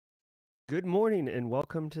Good morning and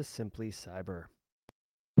welcome to Simply Cyber.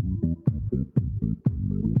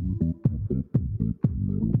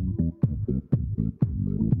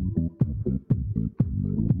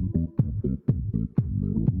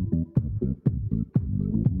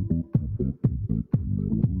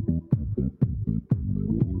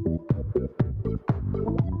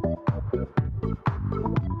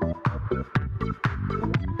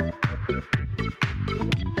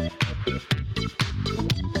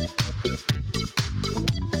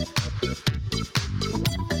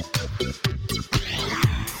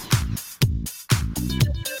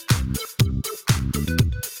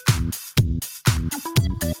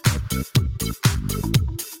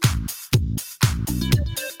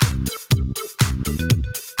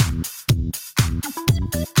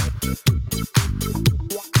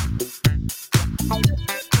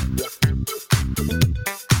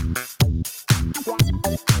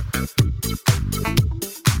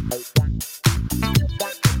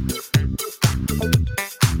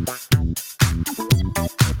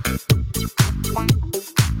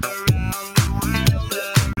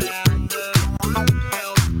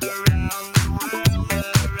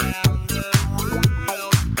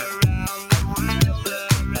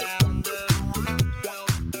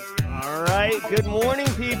 Good morning,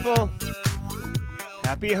 people.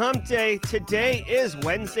 Happy Hump Day. Today is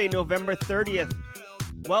Wednesday, November 30th.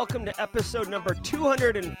 Welcome to episode number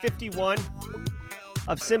 251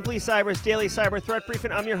 of Simply Cyber's Daily Cyber Threat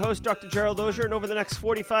Briefing. I'm your host, Dr. Gerald Auger, and over the next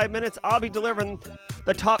 45 minutes, I'll be delivering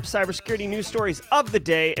the top cybersecurity news stories of the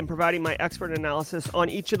day and providing my expert analysis on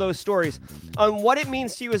each of those stories, on what it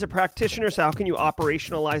means to you as a practitioner, so how can you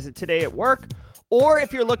operationalize it today at work, or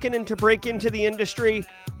if you're looking to break into the industry,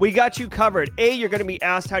 we got you covered. A, you're going to be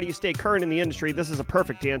asked, how do you stay current in the industry? This is a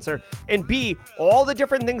perfect answer. And B, all the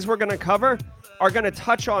different things we're going to cover are going to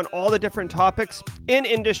touch on all the different topics in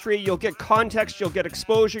industry. You'll get context, you'll get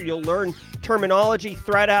exposure, you'll learn terminology,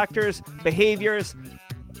 threat actors, behaviors,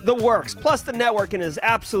 the works. Plus the networking is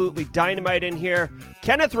absolutely dynamite in here.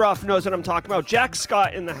 Kenneth Ruff knows what I'm talking about. Jack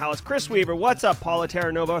Scott in the house. Chris Weaver, what's up, Paula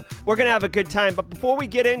Terranova? We're going to have a good time. But before we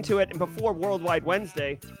get into it, and before Worldwide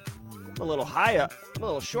Wednesday, I'm a little high up. I'm a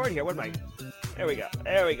little short here. What am I? There we go.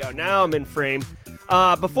 There we go. Now I'm in frame.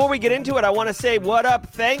 Before we get into it, I want to say what up.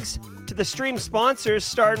 Thanks to the stream sponsors,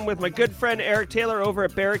 starting with my good friend Eric Taylor over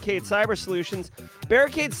at Barricade Cyber Solutions.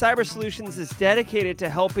 Barricade Cyber Solutions is dedicated to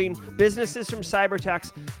helping businesses from cyber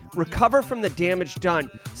attacks recover from the damage done.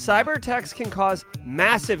 Cyber attacks can cause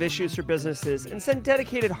massive issues for businesses and send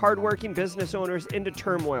dedicated, hardworking business owners into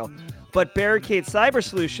turmoil. But Barricade Cyber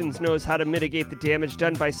Solutions knows how to mitigate the damage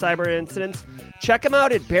done by cyber incidents. Check them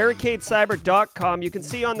out at barricadecyber.com. You can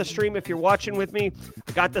see on the stream if you're watching with me.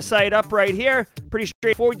 I got the site up right here. Pretty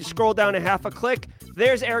straightforward. You scroll down a half a click.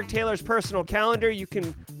 There's Eric Taylor's personal calendar. You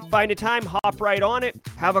can find a time, hop right on it,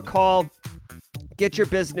 have a call, get your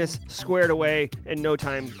business squared away in no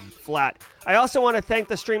time flat. I also want to thank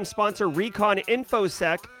the stream sponsor, Recon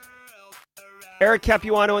InfoSec. Eric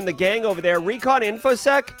Capuano and the gang over there. Recon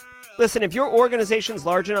InfoSec. Listen, if your organization's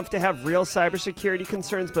large enough to have real cybersecurity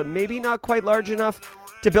concerns, but maybe not quite large enough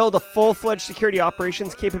to build a full-fledged security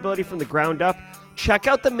operations capability from the ground up, check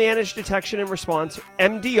out the Managed Detection and Response,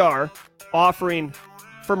 MDR, offering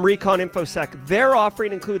from Recon InfoSec. Their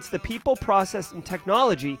offering includes the people, process, and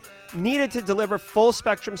technology needed to deliver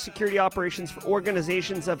full-spectrum security operations for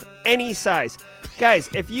organizations of any size. Guys,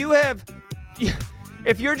 if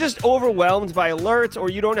you're just overwhelmed by alerts, or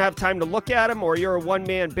you don't have time to look at them, or you're a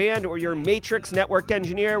one-man band, or you're a matrix network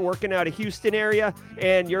engineer working out of Houston area,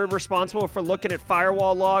 and you're responsible for looking at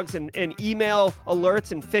firewall logs and email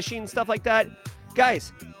alerts and phishing, stuff like that,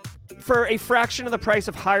 guys, for a fraction of the price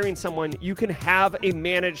of hiring someone, you can have a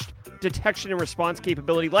managed detection and response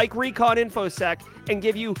capability like Recon InfoSec and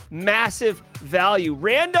give you massive value.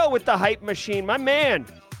 Rando with the hype machine, my man.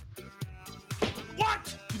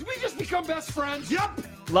 What? Did we just become best friends? Yep.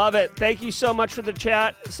 Love it. Thank you so much for the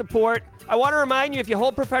chat support. I want to remind you, if you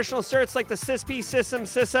hold professional certs like the CISP, CISM,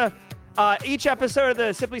 CISA, each episode of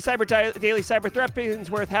the Simply Cyber Daily Cyber Threat Briefing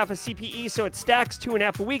is worth half a CPE, so it stacks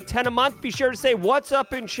 2.5 a week, 10 a month. Be sure to say what's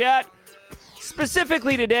up in chat.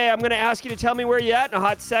 Specifically today, I'm going to ask you to tell me where you're at in a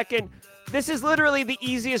hot second. This is literally the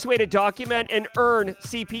easiest way to document and earn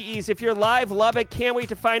CPEs. If you're live, love it. Can't wait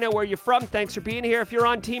to find out where you're from. Thanks for being here. If you're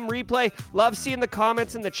on Team Replay, love seeing the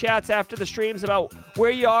comments and the chats after the streams about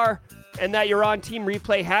where you are and that you're on Team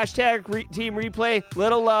Replay. Hashtag Team Replay.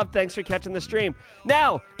 Little love. Thanks for catching the stream.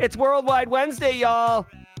 Now, it's Worldwide Wednesday, y'all.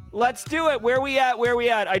 Let's do it. Where we at? Where we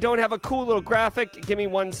at? I don't have a cool little graphic. Give me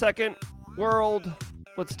 1 second.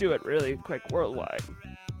 Let's do it really quick. Worldwide.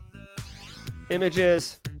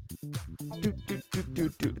 Images.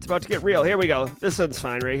 It's about to get real. Here we go. This one's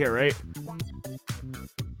fine right here, right?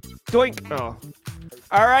 Doink. Oh.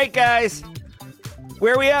 All right, guys.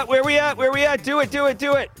 Where we at? Do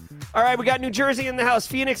it. All right, we got New Jersey in the house,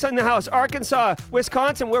 Phoenix in the house, Arkansas,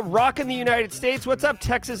 Wisconsin. We're rocking the United States. What's up,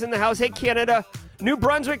 Texas in the house? Hey, Canada. New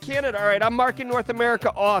Brunswick, Canada. All right, I'm marking North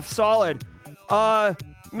America off. Solid.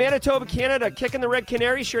 Manitoba, Canada, kicking the Red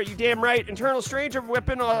Canary shirt. You damn right. Internal Stranger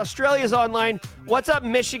whipping. Australia's online. What's up,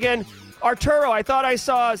 Michigan? Arturo, I thought I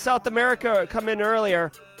saw South America come in earlier.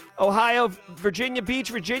 Ohio, Virginia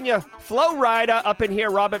Beach, Virginia. Flow Rida up in here,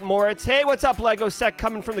 Robert Moritz. Hey, what's up, Lego Sec,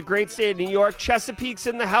 coming from the great state of New York. Chesapeake's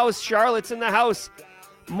in the house. Charlotte's in the house.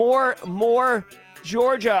 More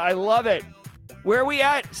Georgia. I love it. Where are we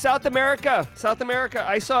at? South America.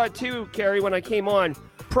 I saw it too, Carrie, when I came on.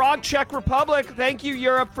 Prague, Czech Republic. Thank you,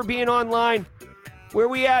 Europe, for being online. Where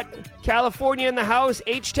we at? California in the house.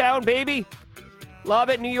 H-Town, baby. Love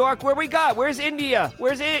it. New York. Where we got? Where's India?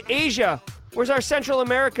 Where's Asia? Where's our Central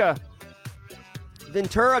America?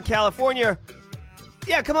 Ventura, California.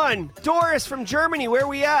 Yeah, come on. Doris from Germany. Where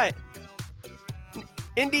we at?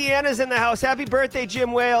 Indiana's in the house. Happy birthday,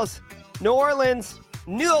 Jim Wales. New Orleans.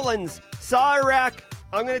 Saw Iraq.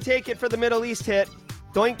 I'm going to take it for the Middle East hit.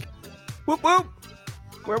 Doink. Whoop, whoop.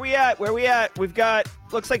 Where we at? We've got,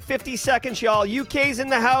 looks like 50 seconds, y'all. UK's in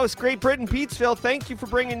the house. Great Britain, Petersville. Thank you for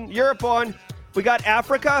bringing Europe on. We got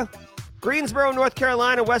Africa, Greensboro, North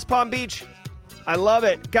Carolina, West Palm Beach. I love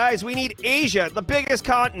it. Guys, we need Asia, the biggest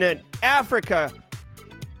continent, Africa,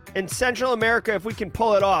 and Central America if we can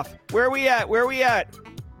pull it off. Where are we at?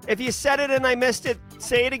 If you said it and I missed it,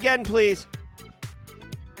 say it again, please.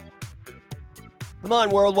 Come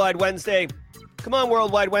on, Worldwide Wednesday.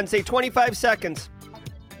 25 seconds.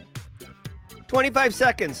 25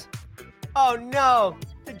 seconds. Oh, no.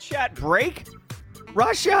 Did chat break?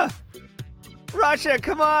 Russia,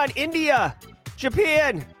 come on. India,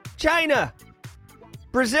 Japan, China,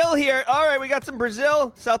 Brazil here. All right, we got some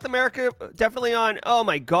Brazil. South America, definitely on. Oh,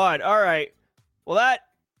 my God. All right. Well,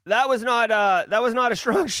 that was not a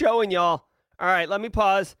strong showing, y'all. All right, let me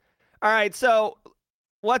pause. All right, so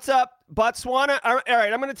what's up? Botswana. All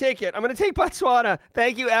right, I'm going to take it. I'm going to take Botswana.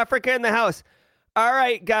 Thank you, Africa in the house. All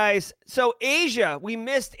right, guys. So Asia, we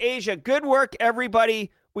missed Asia. Good work,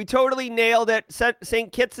 everybody. We totally nailed it.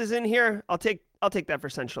 St. Kitts is in here. I'll take that for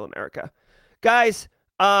Central America. Guys,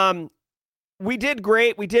 we did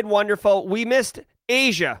great. We did wonderful. We missed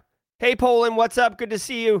Asia. Hey, Poland, what's up? Good to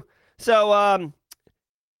see you. So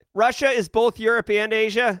Russia is both Europe and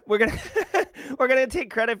Asia. We're gonna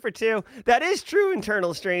take credit for two. That is true,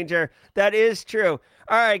 Internal Stranger. That is true.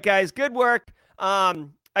 All right, guys, good work.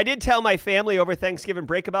 I did tell my family over Thanksgiving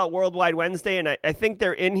break about Worldwide Wednesday, and I think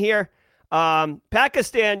they're in here.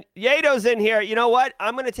 Pakistan, Yado's in here. You know what?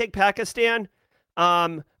 I'm gonna take Pakistan.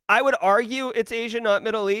 I would argue it's Asia, not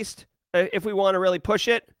Middle East, if we want to really push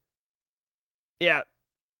it. Yeah.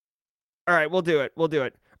 All right, we'll do it.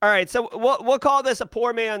 All right, so we'll call this a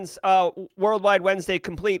poor man's Worldwide Wednesday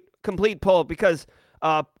complete poll because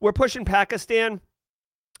we're pushing Pakistan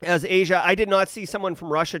as Asia. I did not see someone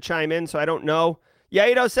from Russia chime in, so I don't know.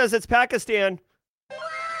 Yaido says it's Pakistan.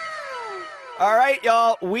 All right,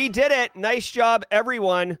 y'all, we did it. Nice job,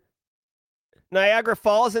 everyone. Niagara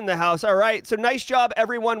Falls in the house. All right, so nice job,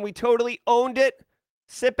 everyone. We totally owned it.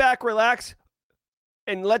 Sit back, relax,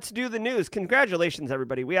 and let's do the news. Congratulations,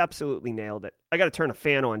 everybody. We absolutely nailed it. I got to turn a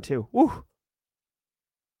fan on, too. Woo.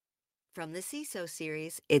 From the CISO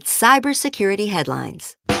series, it's Cybersecurity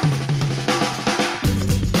Headlines.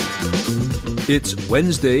 It's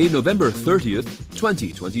Wednesday, November 30th,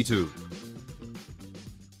 2022.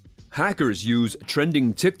 Hackers use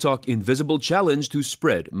trending TikTok Invisible Challenge to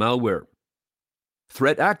spread malware.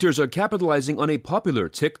 Threat actors are capitalizing on a popular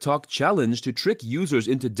TikTok challenge to trick users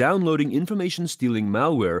into downloading information-stealing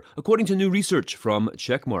malware, according to new research from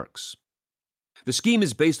Checkmarks. The scheme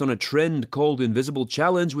is based on a trend called Invisible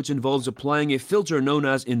Challenge, which involves applying a filter known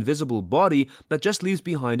as Invisible Body that just leaves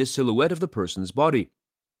behind a silhouette of the person's body.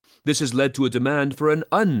 This has led to a demand for an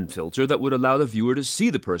unfilter that would allow the viewer to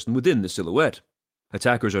see the person within the silhouette.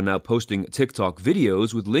 Attackers are now posting TikTok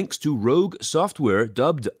videos with links to rogue software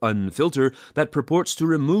dubbed Unfilter that purports to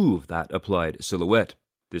remove that applied silhouette.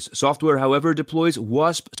 This software, however, deploys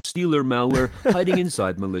WASP Stealer malware hiding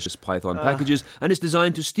inside malicious Python packages and is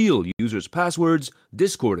designed to steal users' passwords,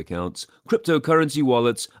 Discord accounts, cryptocurrency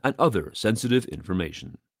wallets, and other sensitive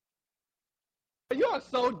information. You are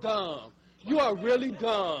so dumb. You are really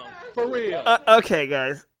dumb. For real. Okay,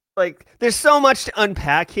 guys. Like, there's so much to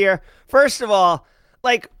unpack here. First of all,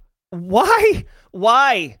 like, why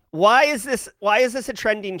is this a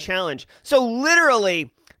trending challenge? So literally,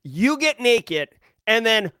 you get naked and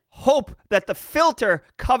then hope that the filter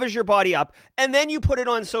covers your body up, and then you put it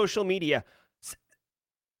on social media.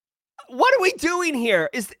 What are we doing here?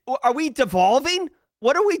 Are we devolving?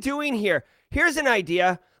 What are we doing here? Here's an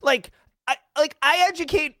idea. I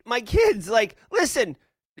educate my kids. Like, listen,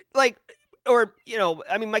 like, or, you know,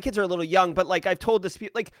 I mean, my kids are a little young, but like I've told this,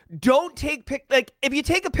 like, don't take if you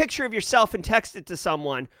take a picture of yourself and text it to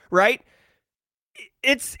someone, right?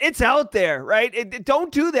 It's out there, right?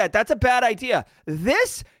 Don't do that. That's a bad idea.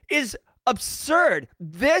 This is absurd.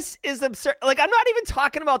 This is absurd. Like, I'm not even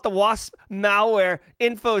talking about the WASP malware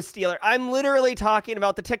info stealer. I'm literally talking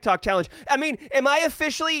about the TikTok challenge. I mean, am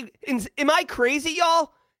I crazy,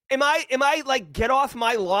 y'all? Am I like, get off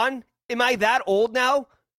my lawn? Am I that old now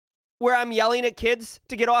where I'm yelling at kids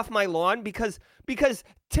to get off my lawn? Because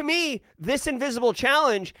to me, this invisible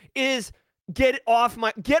challenge is get off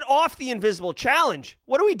the invisible challenge.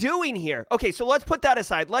 What are we doing here? Okay, so let's put that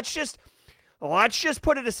aside. Let's just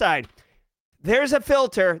put it aside. There's a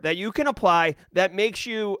filter that you can apply that makes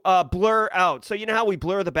you blur out. So you know how we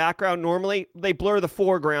blur the background normally? They blur the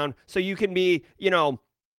foreground so you can be,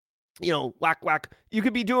 whack, whack. You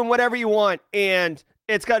could be doing whatever you want and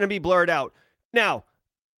it's going to be blurred out. Now,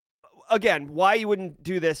 again, why you wouldn't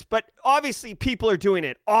do this, but obviously people are doing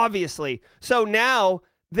it, obviously. So now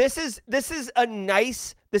this is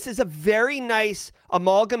a very nice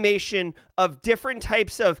amalgamation of different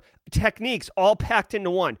types of techniques all packed into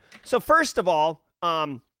one. So first of all,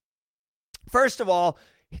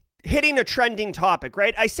 hitting a trending topic,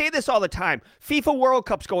 right? I say this all the time. FIFA World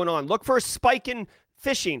Cup's going on. Look for a spike in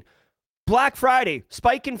phishing. Black Friday,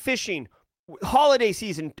 spike in phishing. Holiday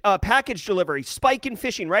season, package delivery, spike in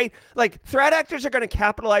phishing, right? Like, threat actors are going to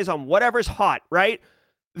capitalize on whatever's hot, right?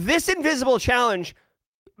 This invisible challenge,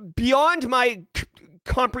 beyond my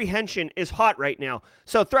comprehension, is hot right now.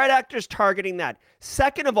 So threat actors targeting that.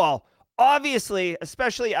 Second of all, obviously,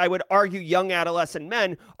 especially I would argue young adolescent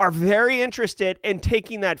men are very interested in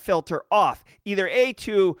taking that filter off, either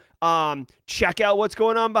to check out what's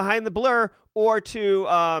going on behind the blur, or to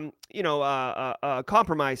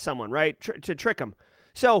compromise someone, right? To trick them.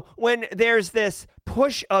 So when there's this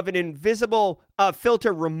push of an invisible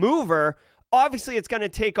filter remover, obviously it's going to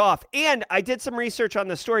take off. And I did some research on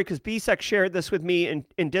this story because BSEC shared this with me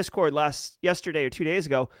in Discord yesterday or 2 days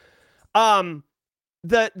ago.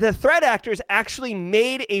 The threat actors actually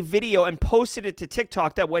made a video and posted it to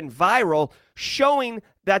TikTok that went viral, showing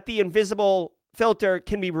that the invisible filter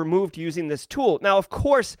can be removed using this tool. Now, of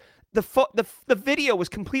course, the video was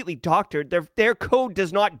completely doctored. Their code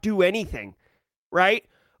does not do anything, right?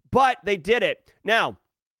 But they did it. Now,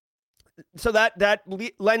 so that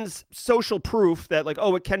lends social proof that, like,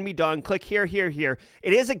 oh, it can be done. Click here, here, here.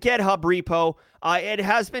 It is a GitHub repo. It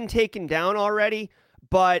has been taken down already,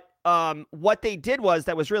 but what they did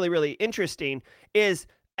that was really, really interesting is,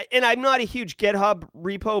 and I'm not a huge GitHub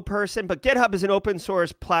repo person, but GitHub is an open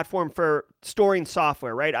source platform for storing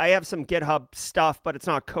software, right? I have some GitHub stuff, but it's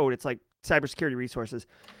not code. It's like cybersecurity resources.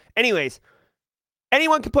 Anyways,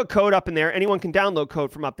 anyone can put code up in there. Anyone can download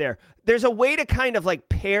code from up there. There's a way to kind of like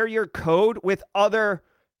pair your code with other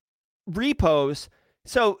repos.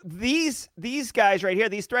 So these guys right here,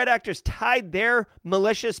 these threat actors, tied their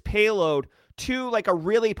malicious payload to like a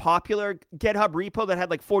really popular GitHub repo that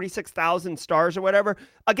had like 46,000 stars or whatever.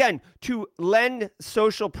 Again, to lend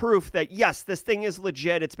social proof that yes, this thing is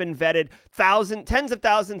legit. It's been vetted. Tens of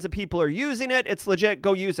thousands of people are using it. It's legit.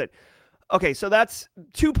 Go use it. Okay, so that's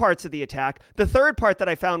two parts of the attack. The third part that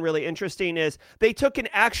I found really interesting is they took an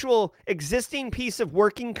actual existing piece of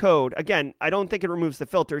working code. Again, I don't think it removes the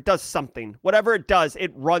filter. It does something. Whatever it does,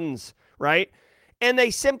 it runs, right? And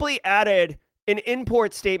they simply added an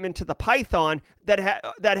import statement to the Python that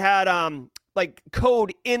had like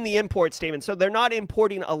code in the import statement. So they're not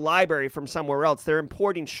importing a library from somewhere else. They're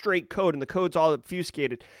importing straight code, and the code's all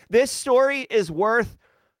obfuscated. This story is worth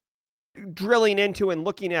drilling into and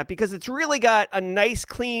looking at because it's really got a nice,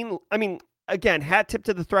 clean, I mean, again, hat tip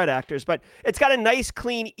to the threat actors, but it's got a nice,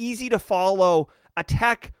 clean, easy to follow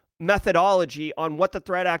attack methodology on what the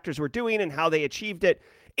threat actors were doing and how they achieved it.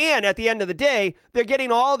 And at the end of the day, they're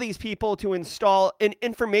getting all these people to install an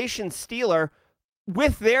information stealer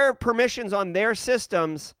with their permissions on their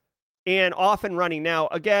systems and off and running. Now,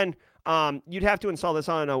 again, you'd have to install this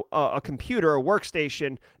on a computer, a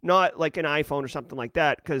workstation, not like an iPhone or something like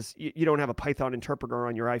that, because you don't have a Python interpreter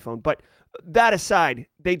on your iPhone. But that aside,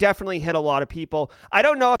 they definitely hit a lot of people. I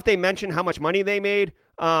don't know if they mentioned how much money they made.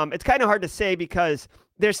 It's kind of hard to say because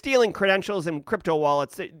they're stealing credentials and crypto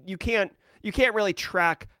wallets. You can't really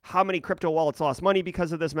track how many crypto wallets lost money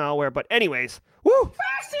because of this malware. But anyways, woo!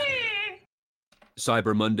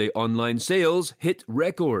 Cyber Monday online sales hit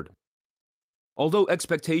record. Although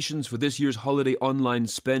expectations for this year's holiday online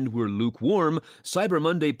spend were lukewarm, Cyber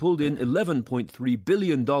Monday pulled in $11.3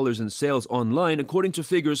 billion in sales online, according to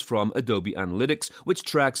figures from Adobe Analytics, which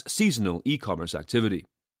tracks seasonal e-commerce activity.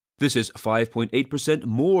 This is 5.8%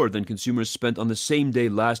 more than consumers spent on the same day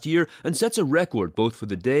last year and sets a record both for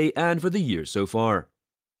the day and for the year so far.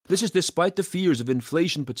 This is despite the fears of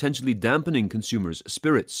inflation potentially dampening consumers'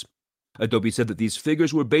 spirits. Adobe said that these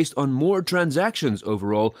figures were based on more transactions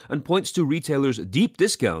overall and points to retailers' deep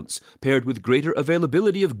discounts paired with greater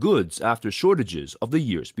availability of goods after shortages of the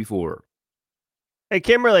years before. Hey,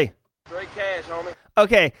 Kimberly. Straight cash, homie.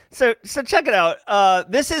 Okay, so check it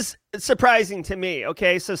out. This is surprising to me,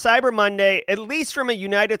 okay? So Cyber Monday, at least from a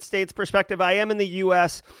United States perspective, I am in the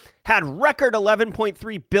U.S., had record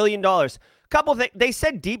 $11.3 billion. Couple things. They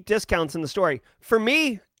said deep discounts in the story. For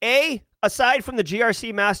me, aside from the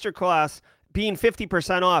GRC Masterclass being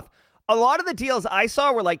 50% off, a lot of the deals I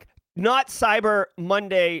saw were like not Cyber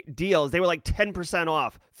Monday deals. They were like 10%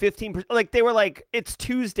 off, 15%. Like they were like, it's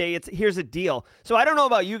Tuesday. Here's a deal. So I don't know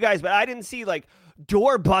about you guys, but I didn't see like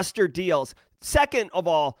doorbuster deals. Second of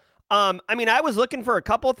all, I was looking for a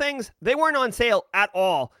couple things. They weren't on sale at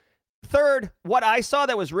all. Third, what I saw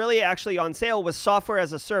that was really actually on sale was software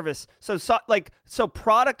as a service. So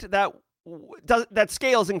product that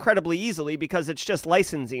scales incredibly easily because it's just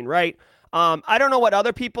licensing, right? I don't know what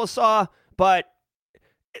other people saw, but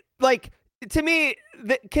like to me,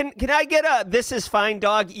 can I get a "this is fine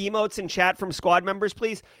dog" emotes in chat from squad members,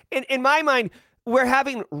 please? In my mind, we're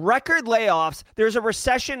having record layoffs. There's a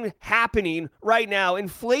recession happening right now.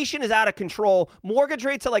 Inflation is out of control. Mortgage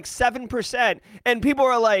rates are like 7%. And people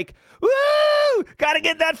are like, woo, got to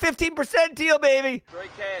get that 15% deal, baby. Straight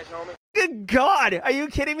cash, homie. Good God. Are you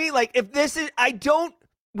kidding me? Like, if this is,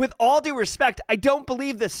 with all due respect, I don't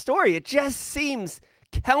believe this story. It just seems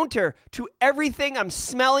counter to everything I'm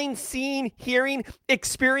smelling, seeing, hearing,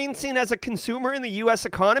 experiencing as a consumer in the U.S.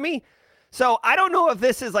 economy. So I don't know if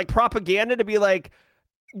this is like propaganda to be like,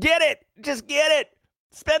 get it, just get it,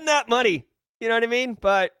 spend that money. You know what I mean?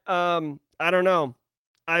 But I don't know.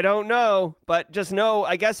 But just know,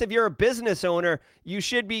 I guess if you're a business owner, you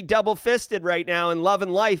should be double-fisted right now and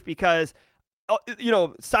loving life because,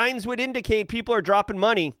 signs would indicate people are dropping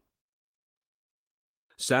money.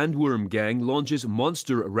 Sandworm gang launches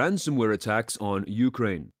monster ransomware attacks on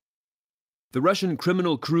Ukraine. The Russian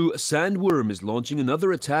criminal crew Sandworm is launching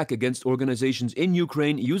another attack against organizations in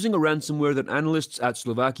Ukraine using a ransomware that analysts at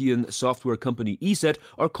Slovakian software company ESET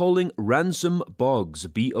are calling Ransom Bogs,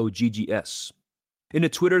 B-O-G-G-S. In a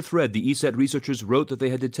Twitter thread, the ESET researchers wrote that they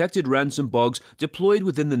had detected ransom bogs deployed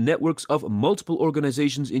within the networks of multiple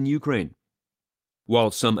organizations in Ukraine.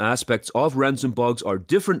 While some aspects of ransom bogs are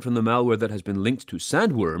different from the malware that has been linked to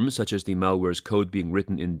Sandworm, such as the malware's code being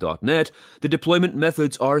written in .NET, the deployment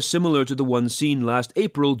methods are similar to the ones seen last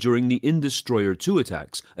April during the Indestroyer 2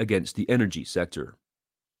 attacks against the energy sector.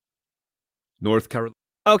 North Carolina.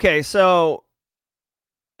 Okay, so,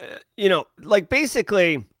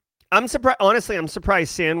 basically, I'm surprised. Honestly, I'm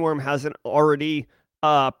surprised Sandworm hasn't already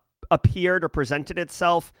appeared or presented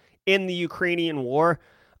itself in the Ukrainian war.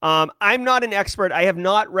 I'm not an expert. I have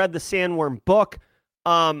not read the Sandworm book,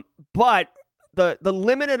 but the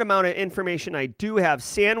limited amount of information I do have,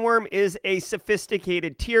 Sandworm is a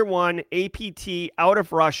sophisticated Tier 1 APT out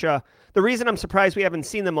of Russia. The reason I'm surprised we haven't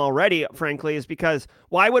seen them already, frankly, is because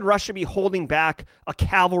why would Russia be holding back a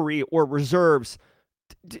cavalry or reserves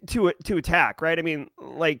to attack, right? I mean,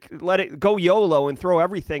 like, let it go YOLO and throw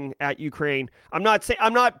everything at Ukraine. I'm not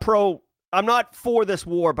for this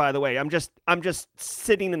war, by the way. I'm just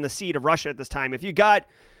sitting in the seat of Russia at this time. If you got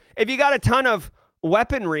a ton of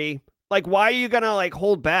weaponry, like, why are you gonna like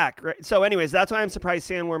hold back? Right? So anyways, that's why I'm surprised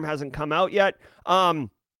Sandworm hasn't come out yet.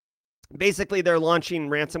 Basically they're launching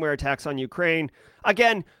ransomware attacks on Ukraine.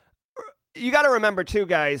 Again, you got to remember too,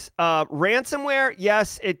 guys, ransomware,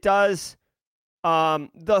 yes, it does.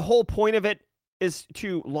 The whole point of it is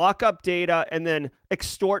to lock up data and then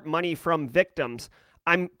extort money from victims.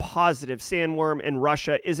 I'm positive Sandworm and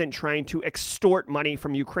Russia isn't trying to extort money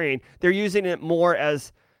from Ukraine. They're using it more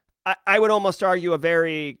as, I would almost argue, a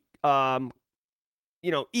very,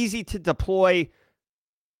 easy to deploy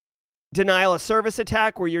denial of service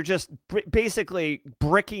attack where you're just basically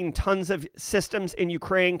bricking tons of systems in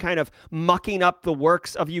Ukraine, kind of mucking up the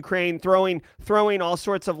works of Ukraine, throwing all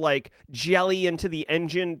sorts of like jelly into the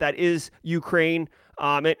engine that is Ukraine,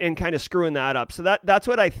 and kind of screwing that up. So that's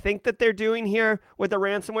what I think that they're doing here with the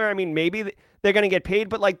ransomware. I mean, maybe they're going to get paid,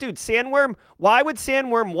 but like, dude, Sandworm, why would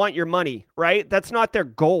Sandworm want your money, right? That's not their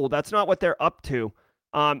goal. That's not what they're up to.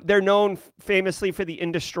 They're known famously for the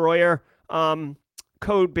Indestroyer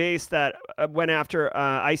code base that went after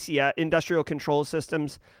ICS, Industrial Control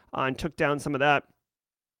Systems, and took down some of that.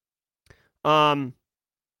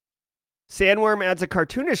 Sandworm adds a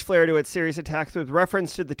cartoonish flair to its series attacks with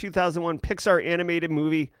reference to the 2001 Pixar animated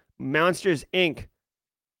movie Monsters, Inc.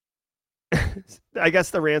 I guess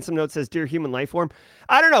the ransom note says, "Dear human life form."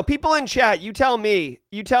 I don't know. People in chat, you tell me.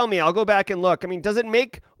 You tell me. I'll go back and look. I mean, does it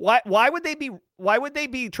make why would they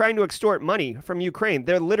be trying to extort money from Ukraine?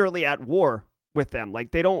 They're literally at war with them.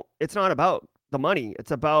 Like they don't. It's not about the money.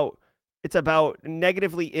 It's about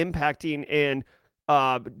negatively impacting and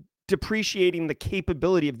depreciating the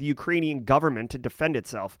capability of the Ukrainian government to defend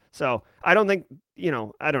itself. So I don't think,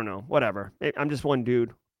 I don't know. Whatever. I'm just one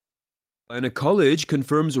dude. And a college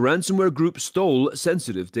confirms ransomware group stole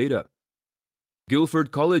sensitive data.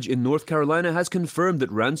 Guilford College in North Carolina has confirmed that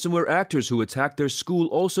ransomware actors who attacked their school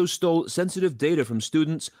also stole sensitive data from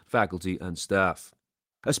students, faculty, and staff.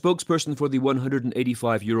 A spokesperson for the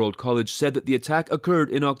 185-year-old college said that the attack occurred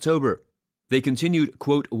in October. They continued,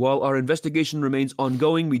 quote, "While our investigation remains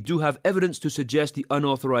ongoing, we do have evidence to suggest the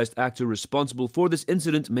unauthorized actor responsible for this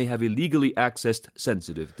incident may have illegally accessed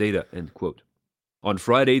sensitive data," end quote. On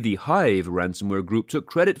Friday, the Hive ransomware group took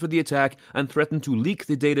credit for the attack and threatened to leak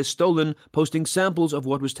the data stolen, posting samples of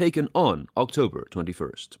what was taken on October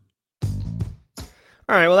 21st. All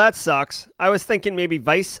right, well, that sucks. I was thinking maybe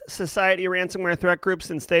Vice Society ransomware threat group,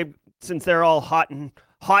 since they're all hot and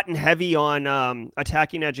heavy on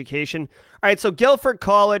attacking education. All right, so Guilford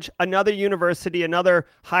College, another university, another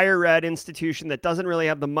higher ed institution that doesn't really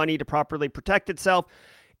have the money to properly protect itself.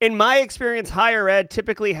 In my experience, higher ed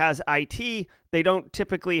typically has IT. They don't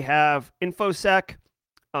typically have InfoSec.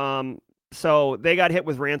 So they got hit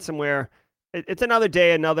with ransomware. It's another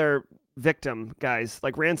day, another victim, guys.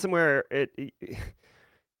 Like ransomware,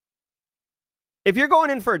 if you're going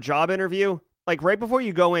in for a job interview, like right before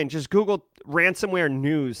you go in, just Google ransomware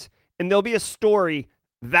news, and there'll be a story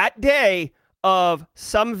that day of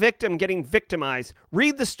some victim getting victimized.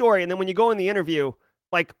 Read the story, and then when you go in the interview,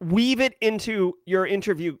 like weave it into your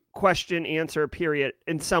interview question answer period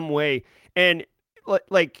in some way. And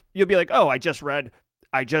like you'll be like, "Oh, I just read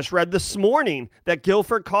this morning that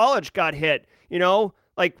Guilford College got hit,"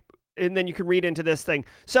 like, and then you can read into this thing.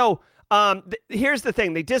 So here's the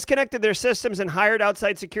thing. They disconnected their systems and hired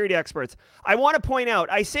outside security experts. I want to point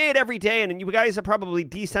out, I say it every day, and you guys are probably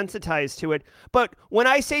desensitized to it, but when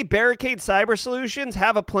I say Barricade Cyber Solutions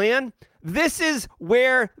have a plan, this is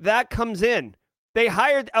where that comes in. They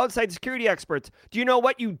hired outside security experts. Do you know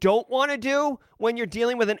what you don't want to do when you're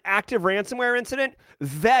dealing with an active ransomware incident?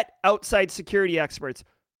 Vet outside security experts.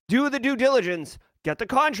 Do the due diligence. Get the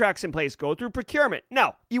contracts in place. Go through procurement.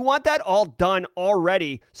 Now, you want that all done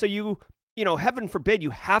already. So you heaven forbid you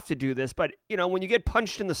have to do this. But, when you get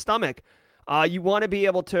punched in the stomach, you want to be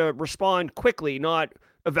able to respond quickly, not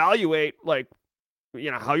evaluate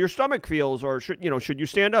how your stomach feels, or should you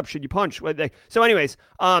stand up? Should you punch? So anyways,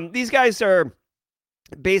 these guys are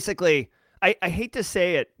basically, I hate to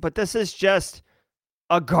say it, but this is just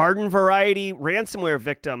a garden variety ransomware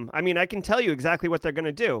victim. I mean, I can tell you exactly what they're going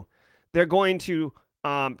to do. They're going to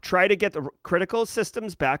try to get the critical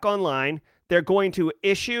systems back online. They're going to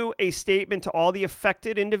issue a statement to all the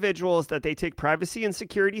affected individuals that they take privacy and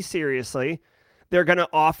security seriously. They're going to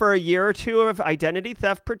offer a year or two of identity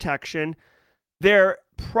theft protection. They're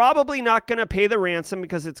probably not going to pay the ransom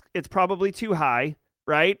because it's probably too high,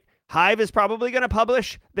 right? Hive is probably going to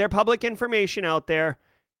publish their public information out there.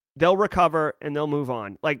 They'll recover and they'll move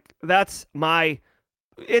on. Like it's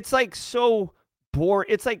like so boring.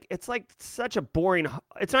 It's like such a boring,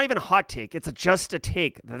 it's not even a hot take. It's just a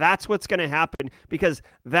take. That's what's going to happen because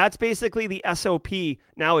that's basically the SOP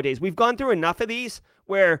nowadays. We've gone through enough of these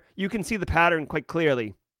where you can see the pattern quite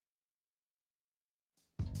clearly.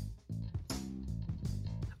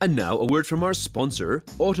 And now a word from our sponsor,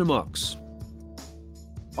 Automox.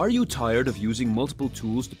 Are you tired of using multiple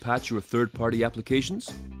tools to patch your third-party applications?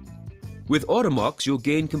 With Automox, you'll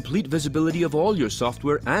gain complete visibility of all your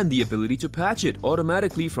software and the ability to patch it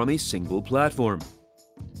automatically from a single platform.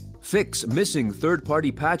 Fix missing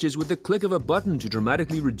third-party patches with the click of a button to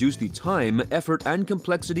dramatically reduce the time, effort, and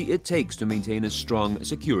complexity it takes to maintain a strong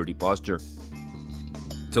security posture.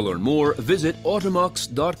 To learn more, visit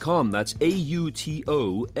automox.com. That's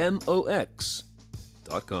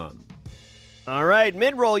AUTOMOX.com. All right,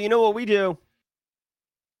 mid-roll, you know what we do.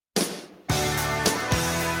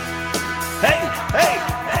 Hey!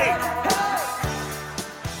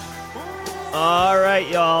 All right,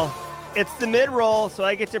 y'all. It's the mid-roll, so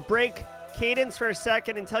I get to break cadence for a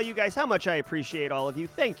second and tell you guys how much I appreciate all of you.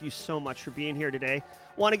 Thank you so much for being here today.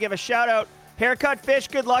 Want to give a shout-out. Haircut Fish,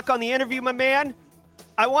 good luck on the interview, my man.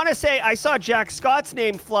 I want to say I saw Jack Scott's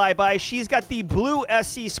name fly by. She's got the blue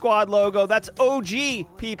SC Squad logo. That's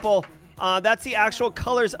OG, people. That's the actual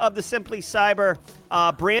colors of the Simply Cyber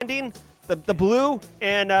branding, the blue.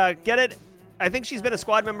 And get it. I think she's been a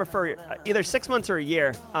squad member for either 6 months or a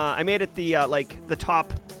year. I made it the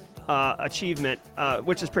top achievement,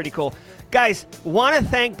 which is pretty cool. Guys, want to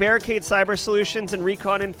thank Barricade Cyber Solutions and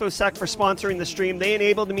Recon InfoSec for sponsoring the stream. They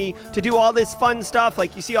enabled me to do all this fun stuff,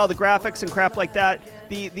 like you see all the graphics and crap like that,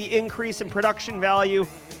 the increase in production value.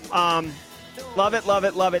 Love it, love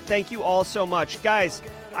it, love it. Thank you all so much. Guys,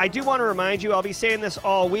 I do want to remind you, I'll be saying this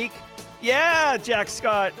all week. Yeah, Jack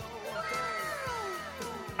Scott.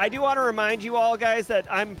 I do want to remind you all, guys, that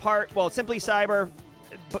I'm Simply Cyber,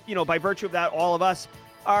 by virtue of that, all of us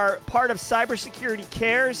are part of Cybersecurity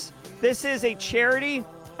Cares. This is a charity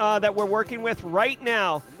that we're working with right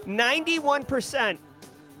now. 91%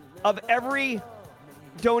 of every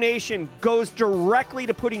donation goes directly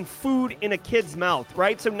to putting food in a kid's mouth,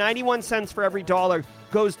 right? So 91 cents for every dollar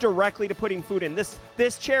goes directly to putting food in.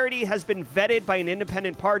 This charity has been vetted by an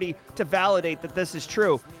independent party to validate that this is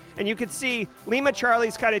true. And you can see Lima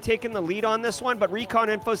Charlie's kind of taken the lead on this one, but Recon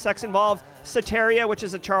InfoSec's involved. Soteria, which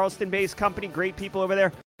is a Charleston-based company, great people over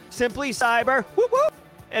there. Simply Cyber, whoop, whoop,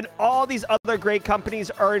 and all these other great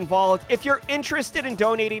companies are involved. If you're interested in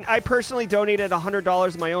donating, I personally donated $100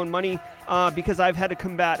 of my own money because I've had to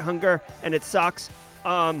combat hunger, and it sucks.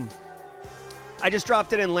 I just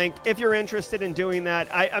dropped it in link. If you're interested in doing that,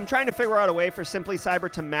 I'm trying to figure out a way for Simply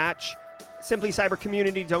Cyber to match Simply Cyber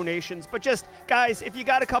community donations. But just, guys, if you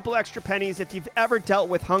got a couple extra pennies, if you've ever dealt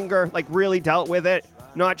with hunger, like really dealt with it,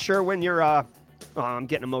 not sure when you're, I'm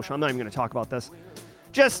getting emotional. I'm not even going to talk about this.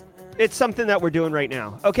 Just, it's something that we're doing right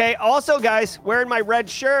now. Okay. Also, guys, wearing my red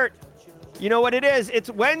shirt. You know what it is? It's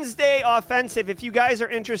Wednesday Offensive. If you guys are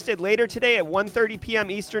interested, later today at 1:30 p.m.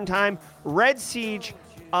 Eastern Time, Red Siege,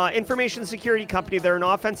 information security company. They're an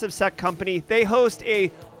offensive sec company. They host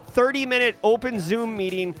a 30-minute open Zoom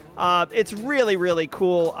meeting. It's really, really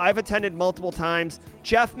cool. I've attended multiple times.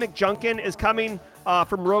 Jeff McJunkin is coming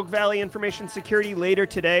from Rogue Valley Information Security later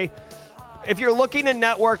today. If you're looking to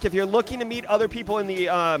network, if you're looking to meet other people in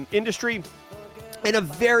the industry in a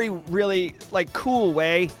very, really cool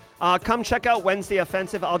way, come check out Wednesday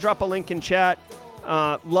Offensive. I'll drop a link in chat.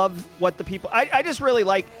 Love what the people... I just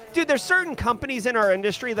really dude, there's certain companies in our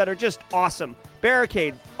industry that are just awesome.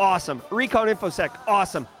 Barricade, awesome. Recon InfoSec,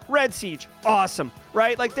 awesome. Red Siege, awesome.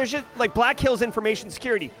 Right? There's just Black Hills Information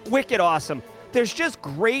Security, wicked awesome. There's just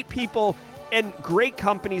great people and great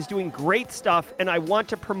companies doing great stuff, and I want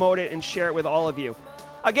to promote it and share it with all of you.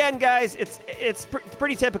 Again, guys, it's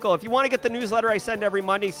pretty typical. If you want to get the newsletter I send every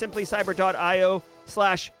Monday,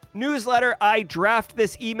 simplycyber.io/newsletter. I draft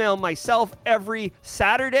this email myself every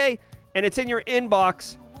Saturday, and it's in your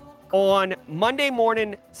inbox on Monday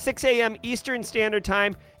morning, 6 a.m. Eastern Standard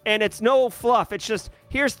Time, and it's no fluff. It's just,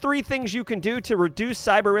 here's 3 things you can do to reduce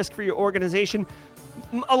cyber risk for your organization.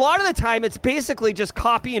 A lot of the time, it's basically just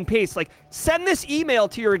copy and paste. Send this email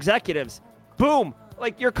to your executives. Boom.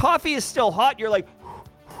 Your coffee is still hot. You're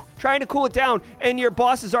trying to cool it down, and your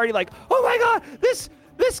boss is already oh my God, this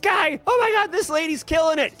guy, oh my God, this lady's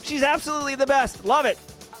killing it. She's absolutely the best. Love it.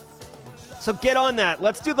 So get on that.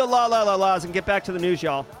 Let's do the laws and get back to the news,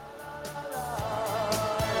 y'all.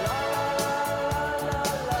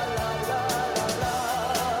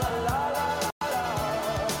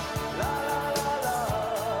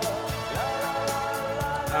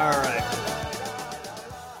 All right.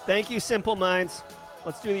 Thank you, Simple Minds.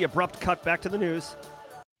 Let's do the abrupt cut back to the news.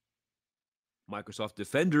 Microsoft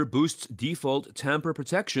Defender boosts default tamper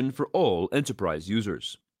protection for all enterprise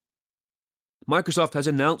users. Microsoft has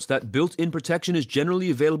announced that built-in protection is generally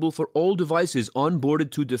available for all devices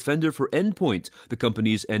onboarded to Defender for Endpoint, the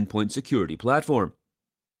company's endpoint security platform.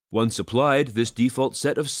 Once applied, this default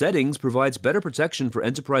set of settings provides better protection for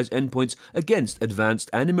enterprise endpoints against advanced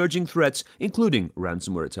and emerging threats, including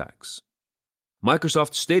ransomware attacks.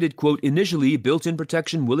 Microsoft stated, quote, initially, built-in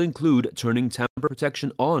protection will include turning tamper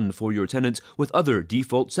protection on for your tenants with other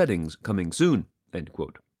default settings coming soon, end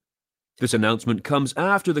quote. This announcement comes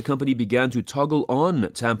after the company began to toggle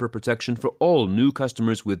on tamper protection for all new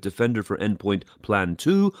customers with Defender for Endpoint Plan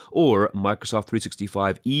 2 or Microsoft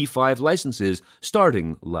 365 E5 licenses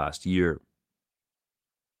starting last year.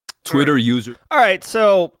 Twitter user... All right,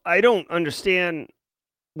 so I don't understand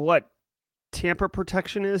what tamper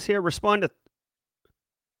protection is here. Respond to...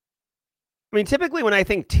 I mean, typically when I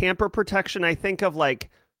think tamper protection, I think of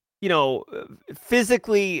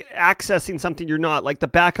physically accessing something you're not, like the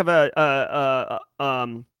back of a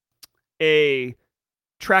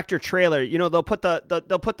tractor trailer, they'll put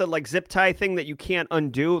the like zip tie thing that you can't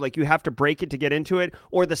undo, like you have to break it to get into it,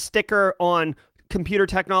 or the sticker on computer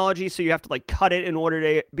technology, so you have to like cut it in order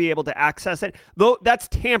to be able to access it. Though that's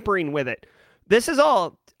tampering with it. This is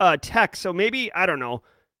all tech, so maybe I don't know.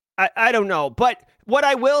 I don't know, but what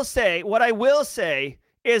I will say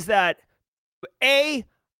is that I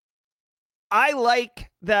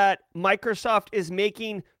like that Microsoft is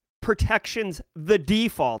making protections the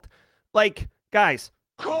default. Like, guys,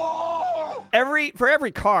 for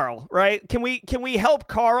every Carl, right? Can we help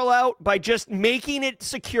Carl out by just making it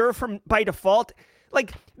secure by default?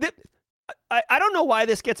 Like, I don't know why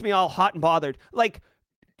this gets me all hot and bothered. Like,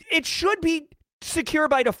 it should be secure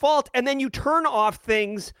by default, and then you turn off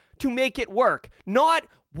things to make it work, not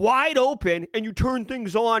wide open and you turn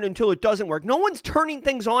things on until it doesn't work. No one's turning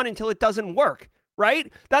things on until it doesn't work,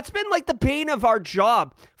 right? That's been like the bane of our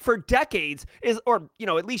job for decades, or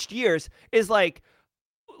at least years, is like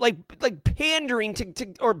pandering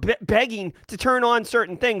or begging to turn on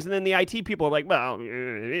certain things, and then the IT people are like, well,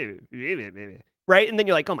 right? And then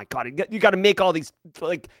you're like, oh my God, you got to make all these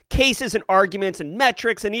like cases and arguments and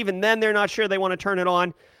metrics, and even then they're not sure they want to turn it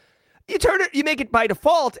on. You make it by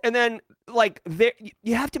default, and then like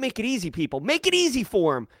you have to make it easy, people. Make it easy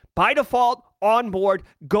for them. By default, on board,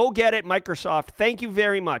 go get it, Microsoft. Thank you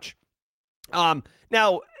very much.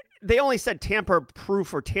 Now, they only said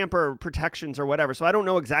tamper-proof or tamper protections or whatever, so I don't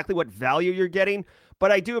know exactly what value you're getting,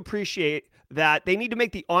 but I do appreciate that they need to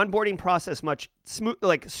make the onboarding process much smooth,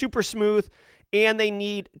 like super smooth, and they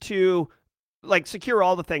need to like secure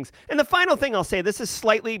all the things. And the final thing I'll say, this is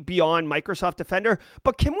slightly beyond Microsoft Defender,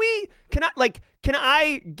 but can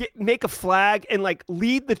I make a flag and like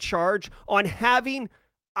lead the charge on having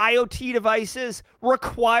IoT devices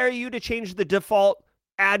require you to change the default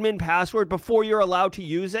admin password before you're allowed to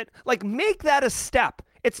use it? Like, make that a step.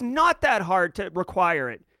 It's not that hard to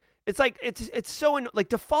require it. It's like, it's so, like,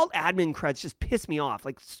 default admin creds just piss me off,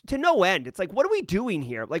 like, to no end. It's like, what are we doing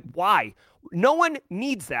here? Like, why? No one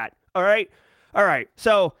needs that. All right.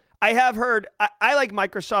 So I have heard, I like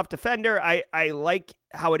Microsoft Defender. I like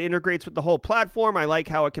how it integrates with the whole platform. I like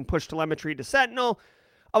how it can push telemetry to Sentinel.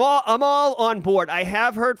 I'm all on board. I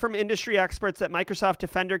have heard from industry experts that Microsoft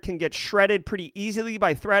Defender can get shredded pretty easily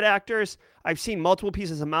by threat actors. I've seen multiple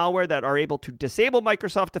pieces of malware that are able to disable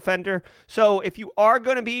Microsoft Defender. So if you are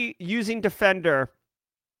going to be using Defender,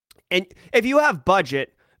 and if you have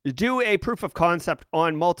budget, do a proof of concept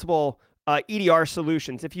on multiple EDR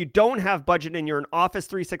solutions. If you don't have budget and you're an Office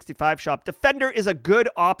 365 shop, Defender is a good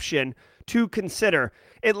option to consider.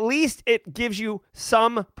 At least it gives you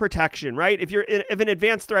some protection, right? If an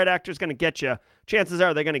advanced threat actor is going to get you, chances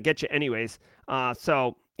are they're going to get you anyways.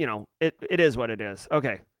 So, it is what it is.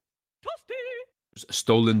 Okay.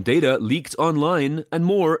 Stolen data leaked online and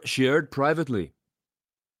more shared privately.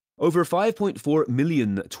 Over 5.4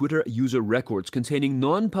 million Twitter user records containing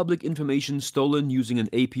non-public information stolen using an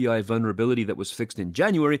API vulnerability that was fixed in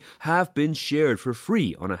January have been shared for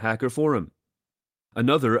free on a hacker forum.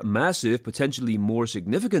 Another massive, potentially more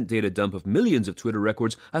significant data dump of millions of Twitter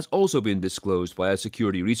records has also been disclosed by a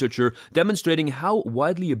security researcher, demonstrating how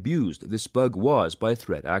widely abused this bug was by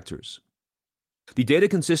threat actors. The data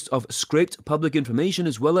consists of scraped public information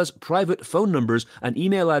as well as private phone numbers and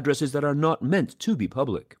email addresses that are not meant to be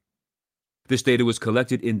public. This data was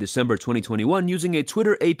collected in December 2021 using a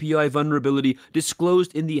Twitter API vulnerability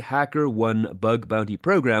disclosed in the HackerOne bug bounty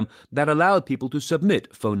program that allowed people to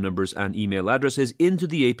submit phone numbers and email addresses into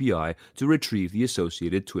the API to retrieve the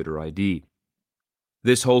associated Twitter ID.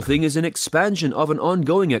 This whole thing is an expansion of an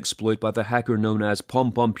ongoing exploit by the hacker known as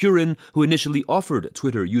PomPomPurin, who initially offered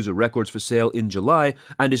Twitter user records for sale in July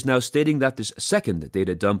and is now stating that this second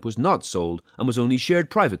data dump was not sold and was only shared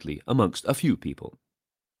privately amongst a few people.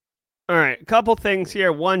 All right, a couple things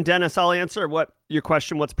here. One, Dennis, I'll answer your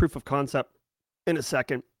question, what's proof of concept, in a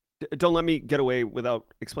second. Don't let me get away without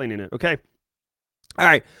explaining it, okay? All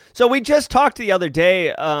right, so we just talked the other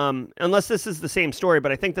day, unless this is the same story,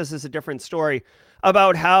 but I think this is a different story,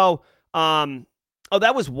 about how,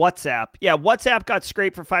 that was WhatsApp. Yeah, WhatsApp got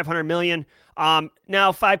scraped for 500 million.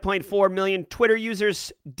 Now 5.4 million Twitter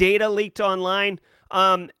users' data leaked online.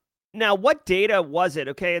 Now, what data was it?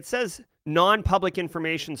 Okay, it says non-public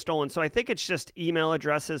information stolen. So I think it's just email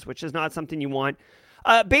addresses, which is not something you want.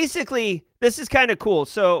 Basically, this is kind of cool.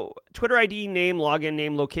 So Twitter ID, name, login,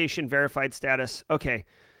 name, location, verified status. Okay.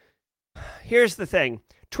 Here's the thing.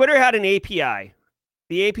 Twitter had an API.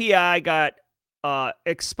 The API got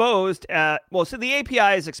exposed so the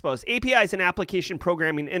API is exposed. API is an application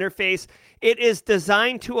programming interface. It is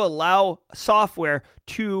designed to allow software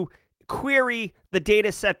to query the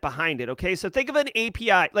data set behind it, okay? So think of an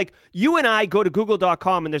API. Like you and I go to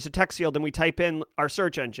google.com and there's a text field and we type in our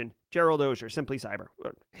search engine, Gerald Auger, Simply Cyber.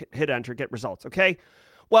 Hit enter, get results, okay?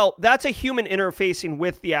 Well, that's a human interfacing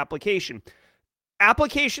with the application.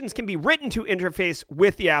 Applications can be written to interface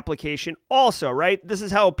with the application also, right? This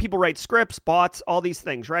is how people write scripts, bots, all these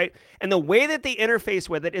things, right? And the way that they interface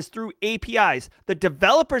with it is through APIs. The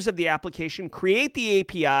developers of the application create the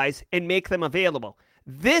APIs and make them available.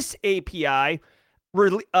 This API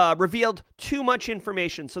revealed too much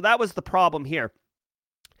information, so that was the problem here.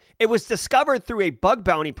 It was discovered through a bug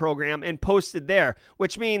bounty program and posted there,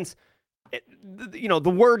 which means,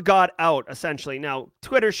 the word got out, essentially. Now,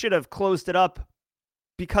 Twitter should have closed it up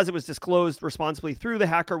because it was disclosed responsibly through the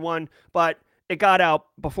HackerOne, but it got out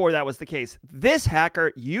before that was the case. This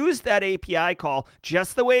hacker used that API call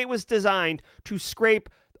just the way it was designed to scrape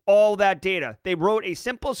all that data. They wrote a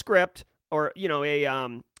simple script, or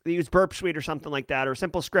they use Burp Suite or something like that, or a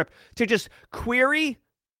simple script to just query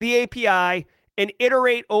the API and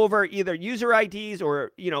iterate over either user IDs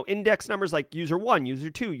or, index numbers like user 1,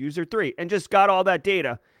 user 2, user 3, and just got all that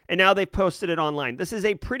data. And now they've posted it online. This is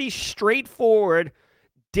a pretty straightforward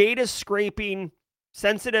data scraping,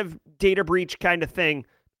 sensitive data breach kind of thing,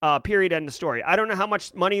 period, end of story. I don't know how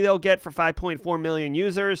much money they'll get for 5.4 million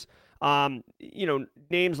users,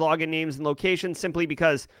 names, login names, and locations, simply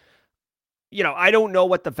because, I don't know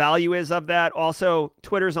what the value is of that. Also,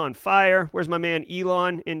 Twitter's on fire. Where's my man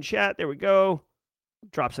Elon in chat? There we go.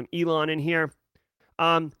 Drop some Elon in here.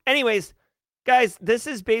 Anyways, guys, this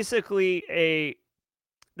is basically a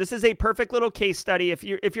perfect little case study. If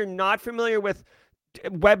you're not familiar with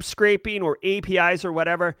web scraping or APIs or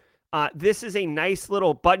whatever, this is a nice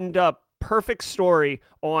little buttoned up, perfect story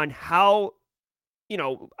on how,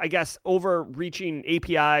 I guess overreaching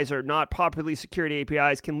APIs or not properly secured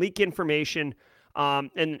APIs can leak information,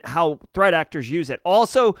 and how threat actors use it.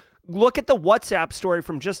 Also, look at the WhatsApp story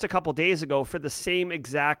from just a couple days ago for the same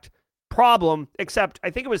exact problem, except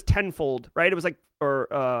I think it was tenfold, right? It was like, or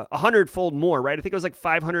 100-fold more, right? I think it was like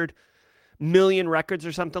 500 million records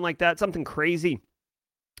or something like that, something crazy.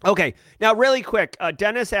 Okay, now really quick,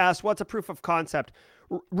 Dennis asked, what's a proof of concept?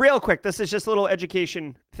 Real quick, this is just a little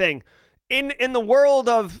education thing. In the world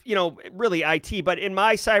of, really IT, but in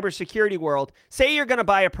my cybersecurity world, say you're going to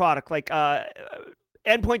buy a product like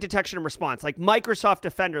endpoint detection and response, like Microsoft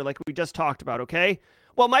Defender, like we just talked about, okay?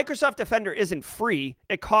 Well, Microsoft Defender isn't free.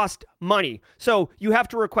 It costs money. So you have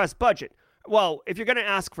to request budget. Well, if you're going to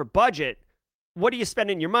ask for budget, what are you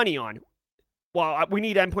spending your money on? Well, we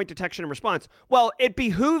need endpoint detection and response. Well, it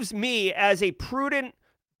behooves me as a prudent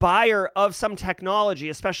buyer of some technology,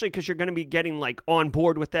 especially because you're going to be getting like on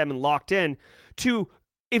board with them and locked in, to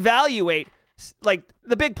evaluate like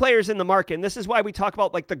the big players in the market. And this is why we talk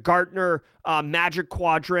about like the Gartner Magic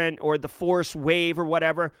Quadrant or the Force Wave or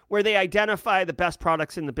whatever, where they identify the best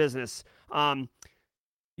products in the business.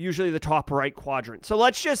 Usually the top right quadrant. So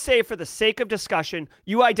let's just say, for the sake of discussion,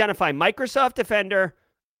 you identify Microsoft Defender,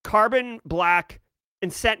 Carbon Black,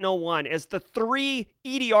 and SentinelOne as the 3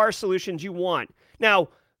 EDR solutions you want. Now,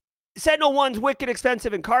 SentinelOne's wicked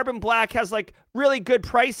expensive, and Carbon Black has like really good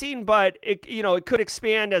pricing, but it could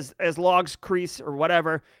expand as logs crease or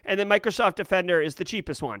whatever. And then Microsoft Defender is the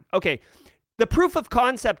cheapest one. Okay. The proof of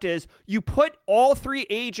concept is you put all 3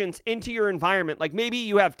 agents into your environment. Like maybe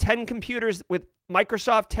you have 10 computers with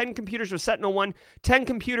Microsoft, 10 computers with SentinelOne, 10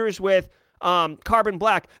 computers with Carbon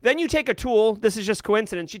Black. Then you take a tool. This is just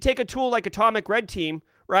coincidence. You take a tool like Atomic Red Team,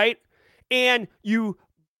 right? And you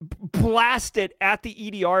blast it at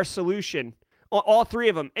the EDR solution, all 3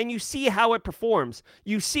 of them, and you see how it performs.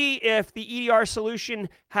 You see if the EDR solution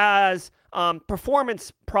has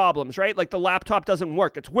performance problems, right? Like the laptop doesn't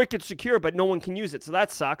work. It's wicked secure, but no one can use it, so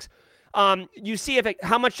that sucks. You see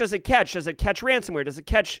how much does it catch? Does it catch ransomware? Does it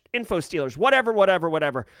catch info stealers?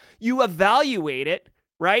 Whatever. You evaluate it,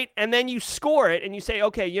 right? And then you score it and you say,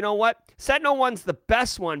 okay, you know what? SentinelOne's the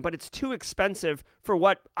best one, but it's too expensive for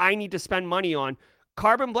what I need to spend money on.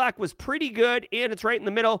 Carbon Black was pretty good, and it's right in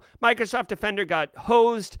the middle. Microsoft Defender got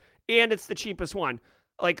hosed, and it's the cheapest one.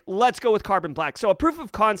 Like, let's go with Carbon Black. So a proof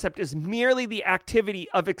of concept is merely the activity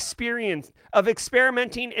of experimenting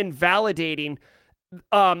and validating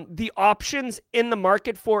the options in the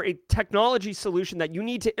market for a technology solution that you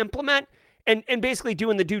need to implement, and basically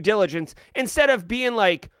doing the due diligence instead of being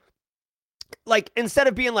like,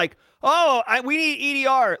 oh, we need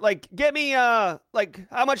EDR. Like, get me, how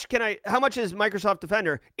much is Microsoft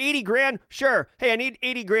Defender? 80 grand? Sure. Hey, I need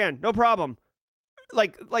 80 grand. No problem.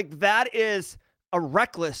 Like that is a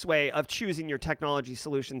reckless way of choosing your technology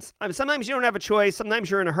solutions. I mean, sometimes you don't have a choice. Sometimes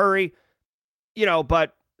you're in a hurry,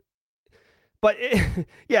 but But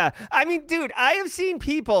yeah, I mean, dude, I have seen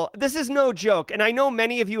people, this is no joke, and I know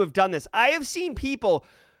many of you have done this. I have seen people,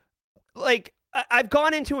 like, I've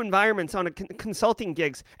gone into environments on consulting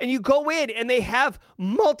gigs, and you go in and they have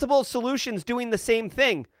multiple solutions doing the same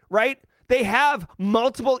thing, right? They have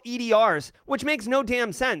multiple EDRs, which makes no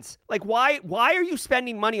damn sense. Like, why are you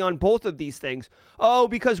spending money on both of these things? Oh,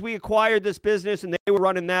 because we acquired this business and they were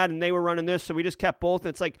running that and they were running this, so we just kept both. And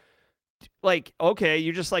it's like, okay,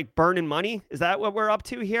 you're just like burning money. Is that what we're up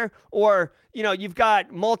to here? Or, you've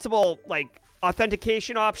got multiple like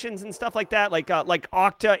authentication options and stuff like that, like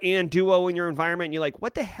Okta and Duo in your environment. And you're like,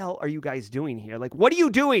 what the hell are you guys doing here? Like, what are you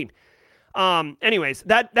doing? Anyways,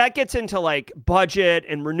 that gets into like budget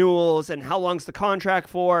and renewals and how long's the contract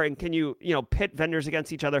for, and can you pit vendors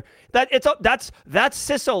against each other. That's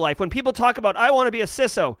CISO life. When people talk about, I want to be a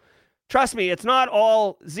CISO, trust me, it's not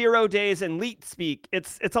all 0 days and leet speak.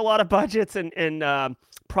 It's a lot of budgets and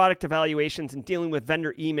product evaluations and dealing with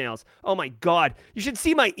vendor emails. Oh my God. You should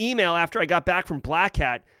see my email after I got back from Black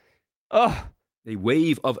Hat. Oh, A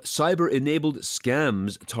wave of cyber-enabled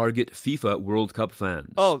scams target FIFA World Cup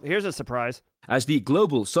fans. Oh, here's a surprise. As the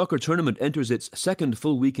global soccer tournament enters its second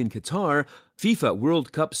full week in Qatar, FIFA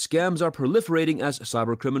World Cup scams are proliferating as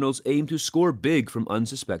cybercriminals aim to score big from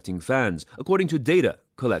unsuspecting fans, according to data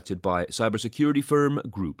collected by cybersecurity firm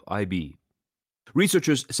Group IB.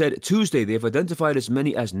 Researchers said Tuesday they have identified as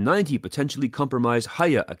many as 90 potentially compromised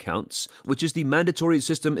Haya accounts, which is the mandatory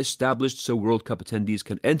system established so World Cup attendees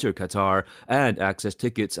can enter Qatar and access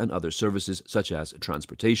tickets and other services such as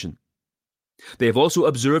transportation. They have also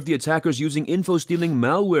observed the attackers using info-stealing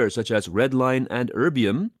malware such as Redline and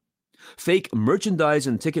Erbium, fake merchandise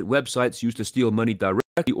and ticket websites used to steal money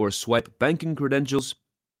directly or swipe banking credentials,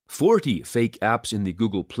 40 fake apps in the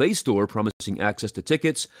Google Play Store promising access to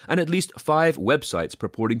tickets, and at least 5 websites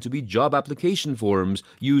purporting to be job application forms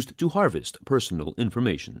used to harvest personal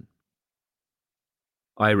information.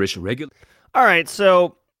 Irish regular. All right,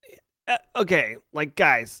 so okay, like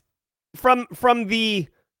guys, from the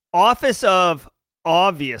office of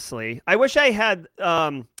obviously, I wish I had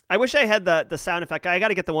the sound effect. I got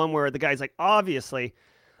to get the one where the guy's like obviously,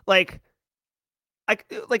 like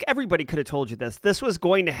everybody could have told you this. This was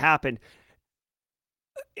going to happen.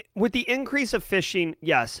 With the increase of phishing,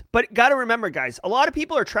 yes. But got to remember, guys, a lot of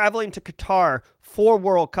people are traveling to Qatar for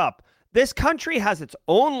World Cup. This country has its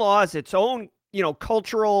own laws, its own,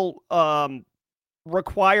 cultural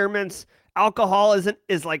requirements. Alcohol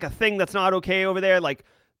is like a thing that's not okay over there. Like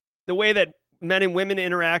the way that men and women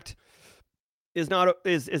interact is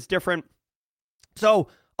different. So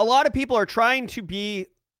a lot of people are trying to be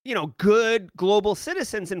good global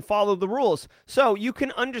citizens and follow the rules. So you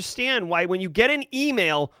can understand why when you get an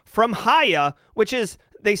email from Haya, which is,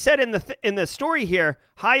 they said in the story here,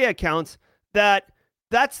 Haya accounts, that's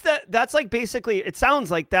like basically, it sounds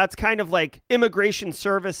like that's kind of like immigration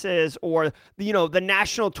services or the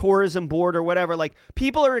National Tourism Board or whatever. Like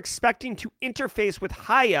people are expecting to interface with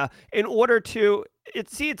Haya in order to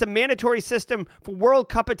it's a mandatory system for World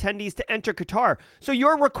Cup attendees to enter Qatar. So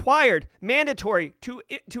you're required, mandatory, to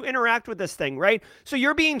interact with this thing, right? So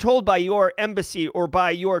you're being told by your embassy or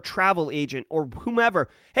by your travel agent or whomever,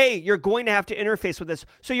 hey, you're going to have to interface with this.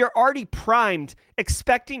 So you're already primed,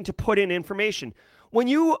 expecting to put in information. When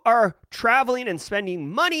you are traveling and spending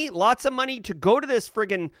money, lots of money to go to this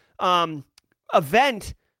friggin'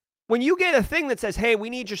 event, when you get a thing that says, hey,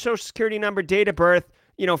 we need your social security number, date of birth,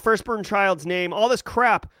 firstborn child's name, all this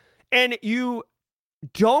crap, and you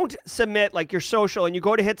don't submit like your social and you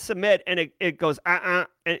go to hit submit and it goes, and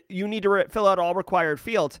you need to fill out all required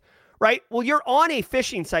fields, right? Well, you're on a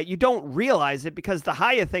phishing site. You don't realize it because the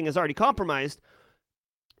Haya thing is already compromised.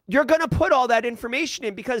 You're going to put all that information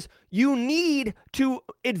in because you need to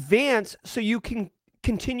advance so you can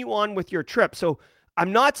continue on with your trip. So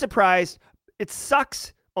I'm not surprised. It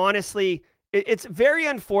sucks, honestly. It's very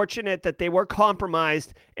unfortunate that they were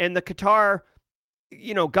compromised and the Qatar,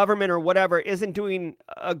 government or whatever isn't doing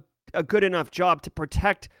a good enough job to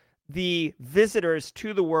protect the visitors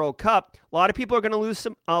to the World Cup. A lot of people are going to lose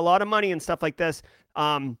a lot of money and stuff like this.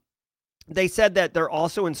 They said that they're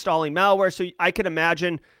also installing malware. So I could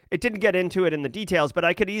imagine, it didn't get into it in the details, but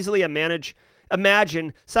I could easily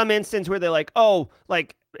imagine some instance where they're like, oh,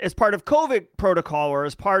 like as part of COVID protocol or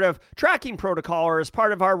as part of tracking protocol or as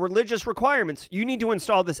part of our religious requirements, you need to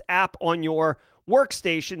install this app on your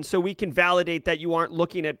workstation so we can validate that you aren't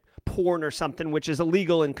looking at porn or something, which is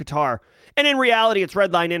illegal in Qatar. And in reality, it's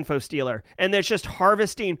Redline Info Stealer. And it's just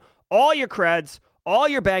harvesting all your creds, all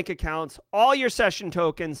your bank accounts, all your session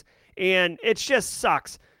tokens. And it just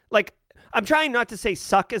sucks. Like, I'm trying not to say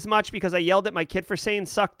suck as much because I yelled at my kid for saying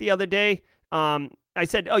suck the other day. I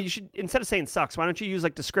said, oh, you should, instead of saying sucks, why don't you use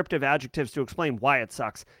like descriptive adjectives to explain why it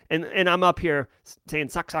sucks? And I'm up here saying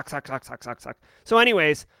suck. So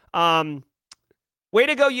anyways, way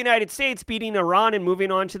to go, United States, beating Iran and moving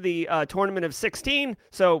on to the tournament of 16.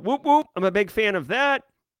 So whoop, whoop. I'm a big fan of that.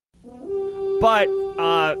 But,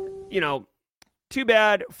 too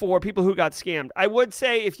bad for people who got scammed. I would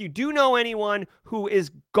say if you do know anyone who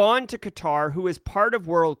is gone to Qatar, who is part of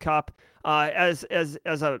World Cup, as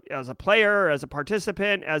a player, as a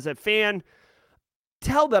participant, as a fan,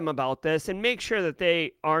 tell them about this and make sure that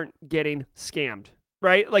they aren't getting scammed,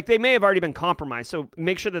 right? Like they may have already been compromised. So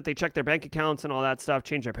make sure that they check their bank accounts and all that stuff,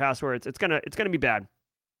 change their passwords. It's gonna be bad.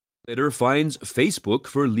 Later fines Facebook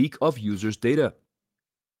for leak of users' data.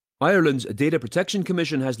 Ireland's Data Protection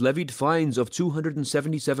Commission has levied fines of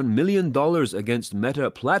 $277 million against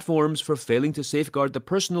Meta Platforms for failing to safeguard the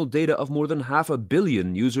personal data of more than 500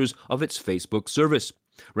 million users of its Facebook service,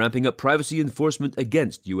 ramping up privacy enforcement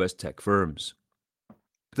against US tech firms.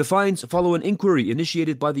 The fines follow an inquiry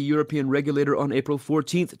initiated by the European regulator on April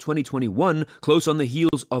 14, 2021, close on the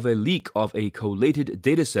heels of a leak of a collated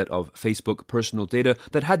dataset of Facebook personal data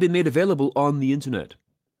that had been made available on the internet.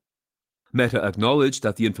 Meta acknowledged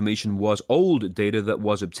that the information was old data that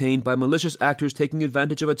was obtained by malicious actors taking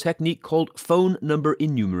advantage of a technique called phone number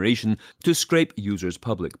enumeration to scrape users'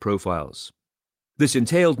 public profiles. This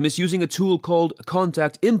entailed misusing a tool called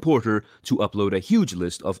Contact Importer to upload a huge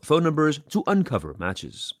list of phone numbers to uncover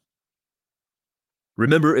matches.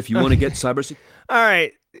 Remember, if you want to get cybersecurity... All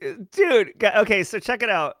right, dude. Okay, so check it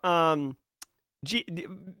out. Meta,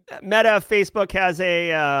 Facebook has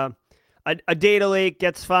a data leak,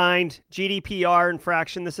 gets fined, GDPR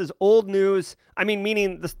infraction. This is old news. I mean,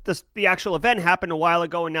 meaning the actual event happened a while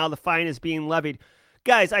ago, and now the fine is being levied.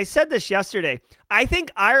 Guys, I said this yesterday. I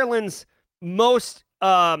think Ireland's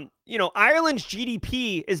Ireland's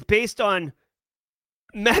GDP is based on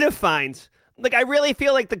Meta fines. Like, I really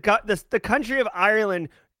feel like the country of Ireland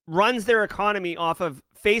runs their economy off of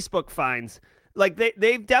Facebook fines. Like,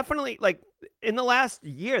 they've definitely, like, in the last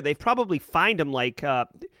year, they've probably fined them like...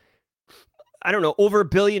 I don't know, over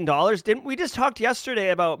 $1 billion. Didn't we just talked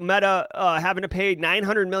yesterday about Meta having to pay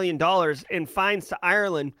 $900 million in fines to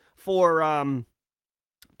Ireland for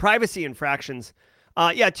privacy infractions?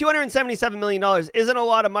 $277 million isn't a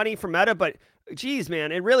lot of money for Meta, but geez,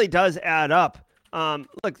 man, it really does add up.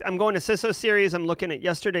 Look, I'm going to CISO series. I'm looking at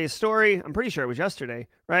yesterday's story. I'm pretty sure it was yesterday,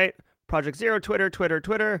 right? Project Zero,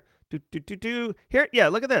 Twitter. Here, yeah,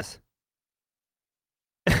 look at this.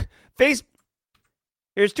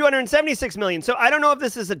 Here's 276 million. So I don't know if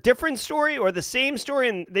this is a different story or the same story,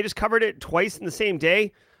 and they just covered it twice in the same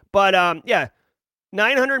day. But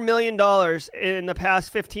 $900 million in the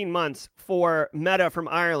past 15 months for Meta from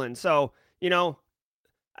Ireland. So,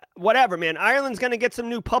 whatever, man. Ireland's going to get some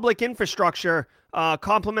new public infrastructure,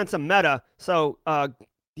 compliments of Meta. So,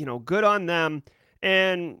 good on them.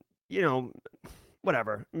 And,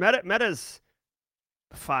 whatever. Meta's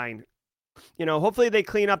fine. Hopefully they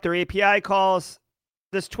clean up their API calls.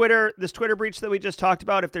 This Twitter breach that we just talked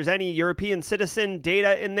about, if there's any European citizen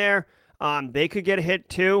data in there, they could get hit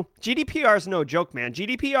too. GDPR is no joke, man.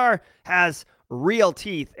 GDPR has real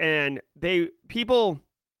teeth, and people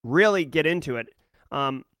really get into it.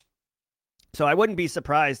 So I wouldn't be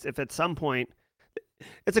surprised if at some point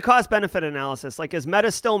it's a cost-benefit analysis. Like, is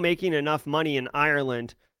Meta still making enough money in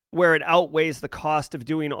Ireland where it outweighs the cost of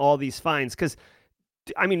doing all these fines? Because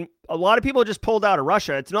I mean, a lot of people just pulled out of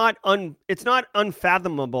Russia. It's not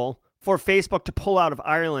unfathomable for Facebook to pull out of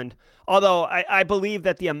Ireland. Although I believe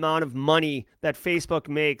that the amount of money that Facebook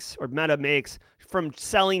makes or Meta makes from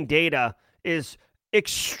selling data is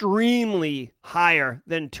extremely higher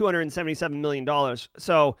than $277 million.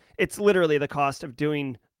 So it's literally the cost of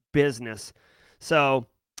doing business. So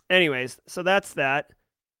anyways, so that's that.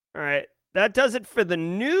 All right. That does it for the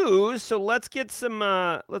news. So let's get some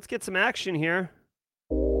action here.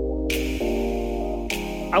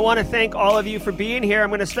 I want to thank all of you for being here. I'm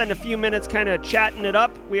going to spend a few minutes kind of chatting it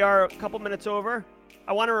up. We are a couple minutes over.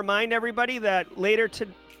 I want to remind everybody that later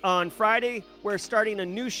on Friday, we're starting a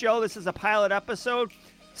new show. This is a pilot episode.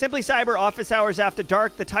 Simply Cyber Office Hours After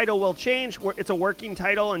Dark. The title will change. It's a working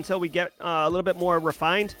title until we get a little bit more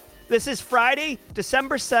refined. This is Friday,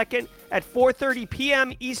 December 2nd at 4:30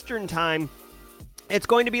 p.m. Eastern Time. It's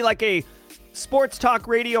going to be like a sports talk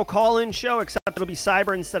radio call-in show, except it'll be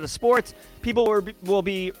cyber instead of sports. People will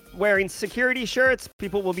be wearing security shirts.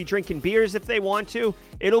 People will be drinking beers if they want to.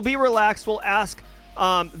 It'll be relaxed. We'll ask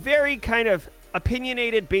very kind of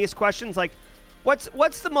opinionated based questions like,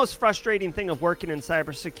 what's the most frustrating thing of working in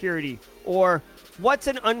cybersecurity? Or what's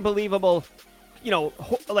an unbelievable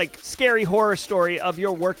like scary horror story of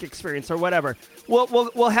your work experience or whatever.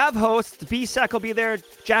 We'll have hosts. B-Sec will be there.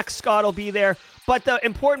 Jack Scott will be there. But the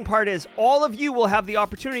important part is all of you will have the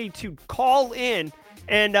opportunity to call in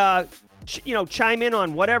and chime in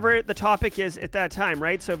on whatever the topic is at that time,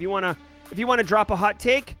 right? So if you want to drop a hot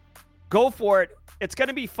take, go for it. It's going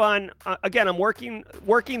to be fun. Again, I'm working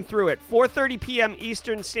through it. 4:30 p.m.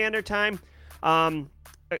 Eastern Standard Time.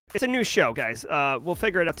 It's a new show, guys. We'll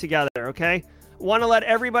figure it out together, okay? Want to let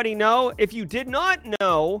everybody know, if you did not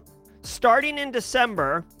know, starting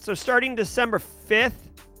December 5th,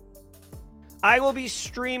 I will be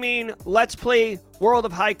streaming Let's Play World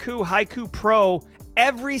of Haiku Pro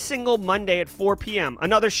every single Monday at 4 p.m.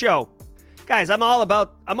 Another show. Guys, I'm all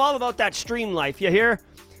about that stream life, you hear?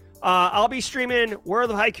 I'll be streaming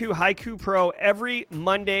World of Haiku Pro every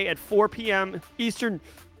Monday at 4 p.m. Eastern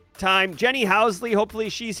Time. Jenny Housley, hopefully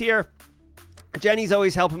she's here. Jenny's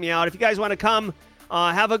always helping me out. If you guys want to come,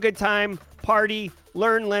 have a good time, party,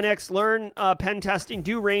 learn Linux, learn pen testing,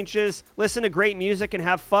 do ranges, listen to great music, and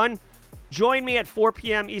have fun, join me at 4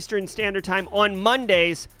 p.m. Eastern Standard Time on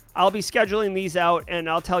Mondays. I'll be scheduling these out, and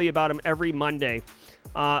I'll tell you about them every Monday.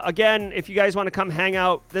 Again, if you guys want to come hang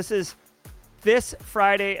out, this is this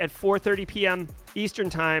Friday at 4:30 p.m. Eastern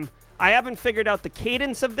Time. I haven't figured out the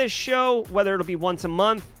cadence of this show, whether it'll be once a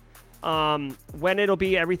month, when it'll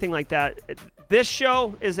be, everything like that. This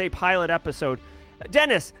show is a pilot episode.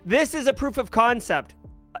 Dennis, this is a proof of concept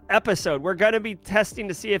episode. We're going to be testing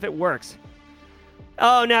to see if it works.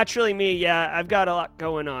 Oh, naturally me. Yeah, I've got a lot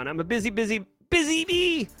going on. I'm a busy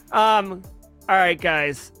bee. All right,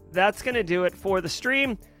 guys, that's going to do it for the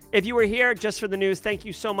stream. If you were here just for the news, thank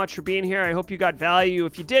you so much for being here. I hope you got value.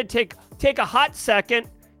 If you did, take a hot second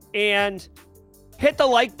and hit the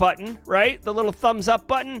like button, right? The little thumbs up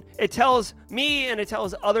button. It tells me and it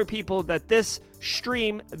tells other people that this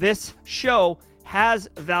stream, this show has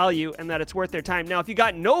value and that it's worth their time. Now, if you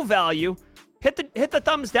got no value, hit the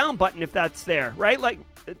thumbs down button if that's there, right? Like,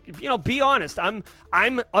 be honest. I'm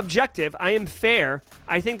objective. I am fair.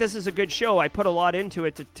 I think this is a good show. I put a lot into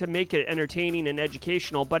it to make it entertaining and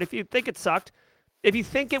educational. But if you think it sucked, if you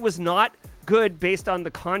think it was not good based on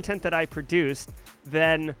the content that I produced,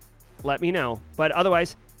 then let me know. But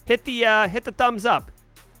otherwise, hit the thumbs up.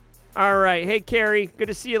 All right. Hey, Carrie. Good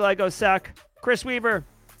to see you, Lego Sec. Chris Weaver.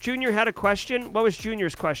 Junior had a question. What was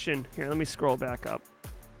Junior's question? Here, let me scroll back up.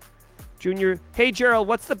 Junior, hey Gerald,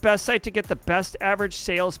 what's the best site to get the best average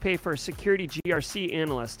sales pay for a security GRC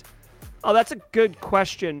analyst? Oh, that's a good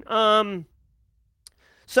question.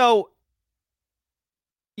 So,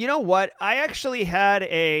 you know what? I actually had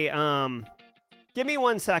give me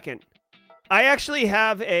 1 second. I actually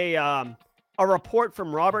have a report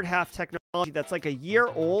from Robert Half Technology that's like a year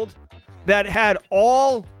old that had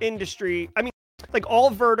all industry, like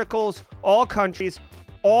all verticals, all countries,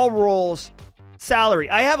 all roles, salary.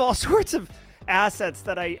 I have all sorts of assets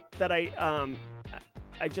that I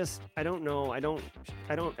don't know.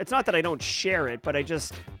 It's not that I don't share it, but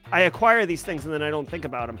I acquire these things and then I don't think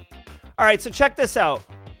about them. All right, so check this out.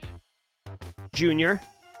 Junior,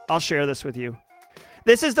 I'll share this with you.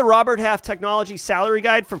 This is the Robert Half Technology salary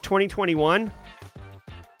guide for 2021.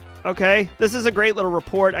 Okay, this is a great little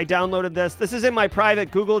report. I downloaded this. This is in my private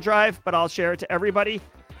Google Drive, but I'll share it to everybody.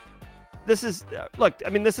 This is, look,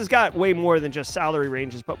 this has got way more than just salary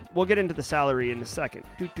ranges, but we'll get into the salary in a second.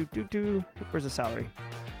 Where's the salary?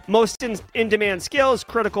 Most in-demand skills,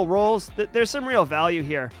 critical roles. There's some real value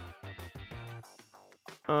here.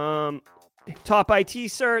 Top IT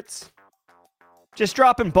certs. Just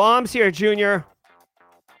dropping bombs here, Junior.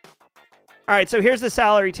 All right, so here's the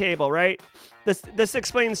salary table, right? This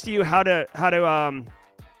explains to you how to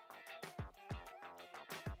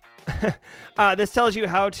this tells you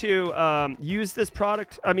how to use this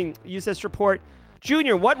product. Use this report.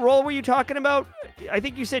 Junior, what role were you talking about? I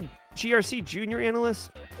think you said GRC junior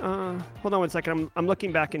analyst. Hold on 1 second. I'm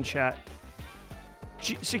looking back in chat.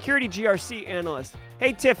 Security GRC analyst.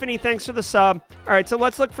 Hey, Tiffany, thanks for the sub. All right, so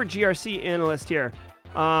let's look for GRC analyst here.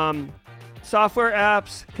 Software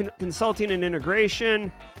apps, consulting and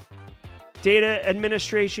integration, data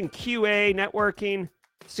administration, QA, networking,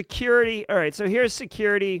 security. All right, so here's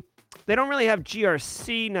security. They don't really have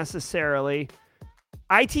GRC necessarily.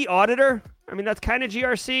 IT auditor, that's kind of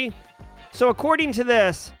GRC. So according to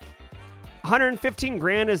this, 115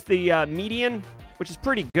 grand is the median, which is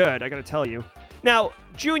pretty good, I gotta tell you. Now,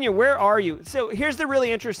 Junior, where are you? So here's the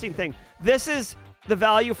really interesting thing. This is the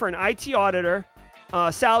value for an IT auditor,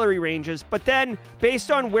 salary ranges, but then based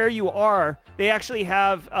on where you are, they actually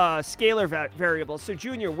have scalar variables. So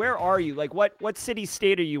Junior, where are you? Like what city,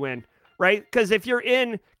 state are you in? Right? Because if you're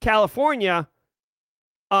in California,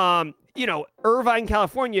 Irvine,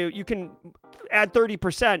 California, you can add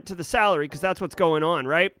 30% to the salary because that's what's going on,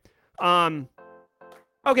 right?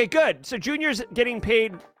 Okay, good. So juniors getting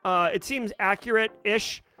paid, it seems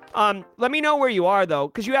accurate-ish. Let me know where you are, though,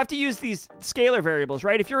 because you have to use these scalar variables,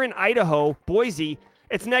 right? If you're in Idaho, Boise,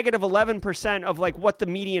 it's negative 11% of like what the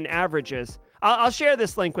median average is. I'll share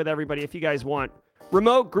this link with everybody if you guys want.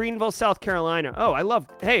 Remote Greenville, South Carolina. Oh,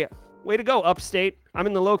 hey, way to go, upstate. I'm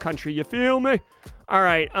in the low country. You feel me? All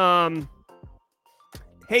right.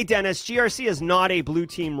 Hey, Dennis, GRC is not a blue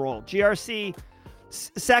team role. GRC,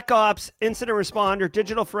 SecOps, incident responder,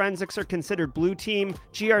 digital forensics are considered blue team.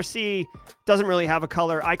 GRC doesn't really have a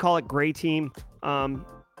color. I call it gray team. But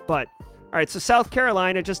all right, so South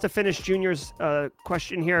Carolina, just to finish Junior's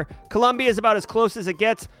question here. Columbia is about as close as it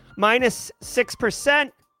gets, minus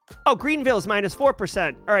 6%. Oh, Greenville's minus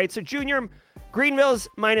 4%. All right, so Junior, Greenville's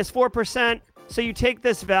minus 4%. So you take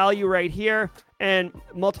this value right here and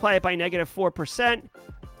multiply it by negative 4%,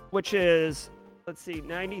 which is, let's see,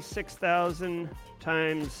 96,000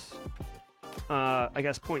 times, I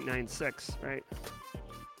guess 0.96, right?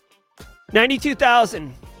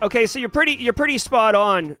 92,000. Okay, so you're pretty spot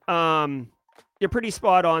on. You're pretty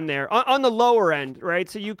spot on there on the lower end, right?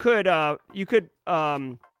 So you could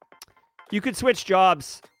switch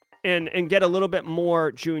jobs and get a little bit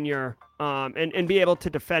more junior, and be able to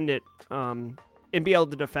defend it,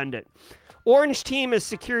 Orange team is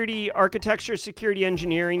security architecture, security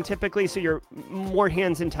engineering, typically. So you're more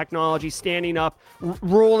hands in technology, standing up,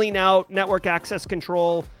 rolling out network access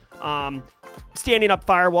control, standing up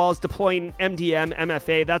firewalls, deploying MDM,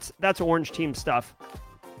 MFA. That's orange team stuff.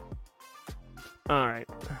 All right.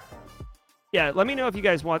 Yeah, let me know if you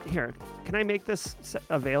guys want. Here, can I make this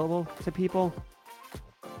available to people?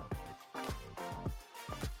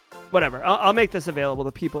 Whatever. I'll make this available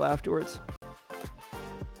to people afterwards.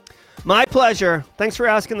 My pleasure. Thanks for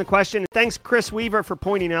asking the question. Thanks, Chris Weaver, for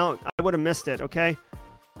pointing out. I would have missed it, okay?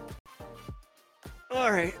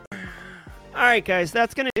 All right. All right, guys.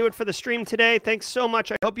 That's going to do it for the stream today. Thanks so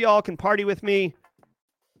much. I hope you all can party with me.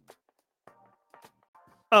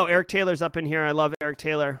 Oh, Eric Taylor's up in here. I love Eric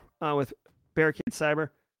Taylor with Barricade Cyber.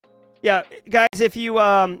 Yeah, guys, if you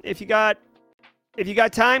got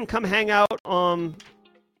time, come hang out on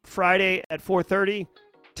Friday at 4:30.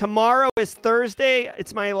 Tomorrow is Thursday.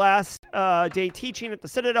 It's my last day teaching at the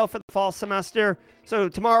Citadel for the fall semester. So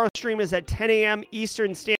tomorrow's stream is at 10 a.m.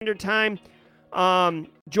 Eastern Standard Time.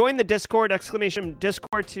 Join the Discord,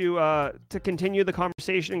 Discord to continue the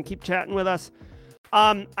conversation and keep chatting with us.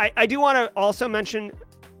 I do want to also mention,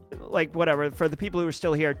 like, whatever, for the people who are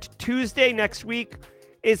still here, Tuesday next week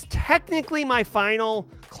is technically my final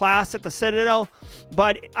class at the Citadel,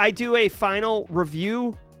 but I do a final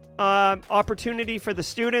review opportunity for the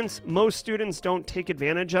students. Most students don't take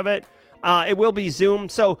advantage of it. It will be Zoom.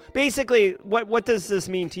 So basically, what does this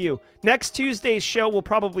mean to you? Next Tuesday's show will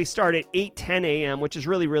probably start at 8:10 a.m., which is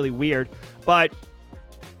really, really weird. But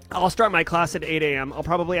I'll start my class at 8 a.m. I'll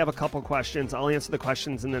probably have a couple questions. I'll answer the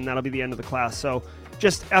questions, and then that'll be the end of the class. So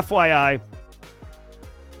just FYI.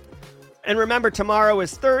 And remember, tomorrow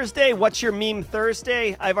is Thursday. What's your meme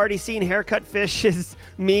Thursday? I've already seen Haircut Fish's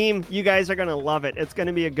meme. You guys are going to love it. It's going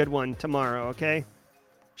to be a good one tomorrow, okay?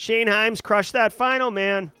 Shane Himes, crush that final,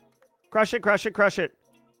 man. Crush it, crush it, crush it.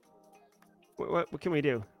 What can we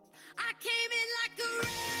do? I came in like a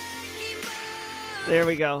wrecking ball. There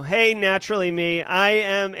we go. Hey, Naturally Me. I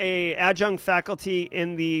am a adjunct faculty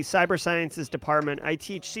in the Cyber Sciences Department. I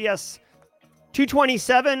teach CS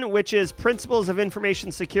 227, which is Principles of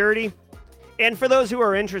Information Security. And for those who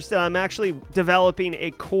are interested, I'm actually developing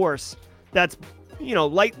a course that's,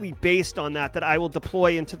 lightly based on that I will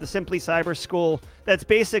deploy into the Simply Cyber School. That's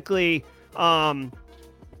basically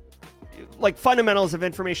like fundamentals of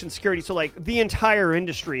information security. So like the entire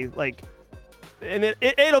industry, and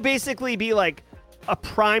it'll basically be like a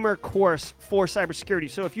primer course for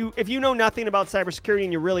cybersecurity. So if you know nothing about cybersecurity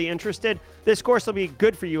and you're really interested, this course will be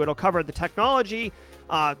good for you. It'll cover the technology,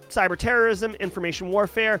 cyber terrorism, information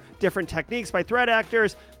warfare, different techniques by threat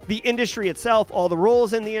actors, the industry itself, all the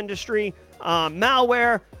roles in the industry,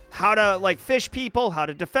 malware, how to phish people, how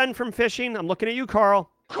to defend from phishing. I'm looking at you,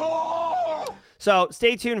 Carl. So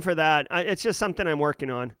stay tuned for that. It's just something I'm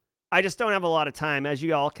working on. I just don't have a lot of time, as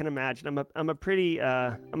you all can imagine. I'm a pretty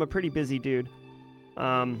busy dude.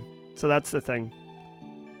 So that's the thing.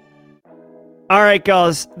 All right,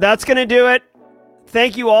 guys, that's going to do it.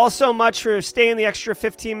 Thank you all so much for staying the extra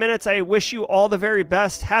 15 minutes. I wish you all the very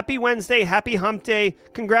best. Happy Wednesday. Happy hump day.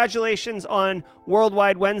 Congratulations on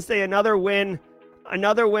Worldwide Wednesday. Another win,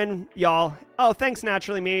 y'all. Oh, thanks,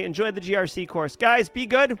 Naturally Me. Enjoy the GRC course. Guys, be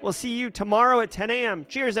good. We'll see you tomorrow at 10 a.m.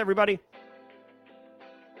 Cheers, everybody.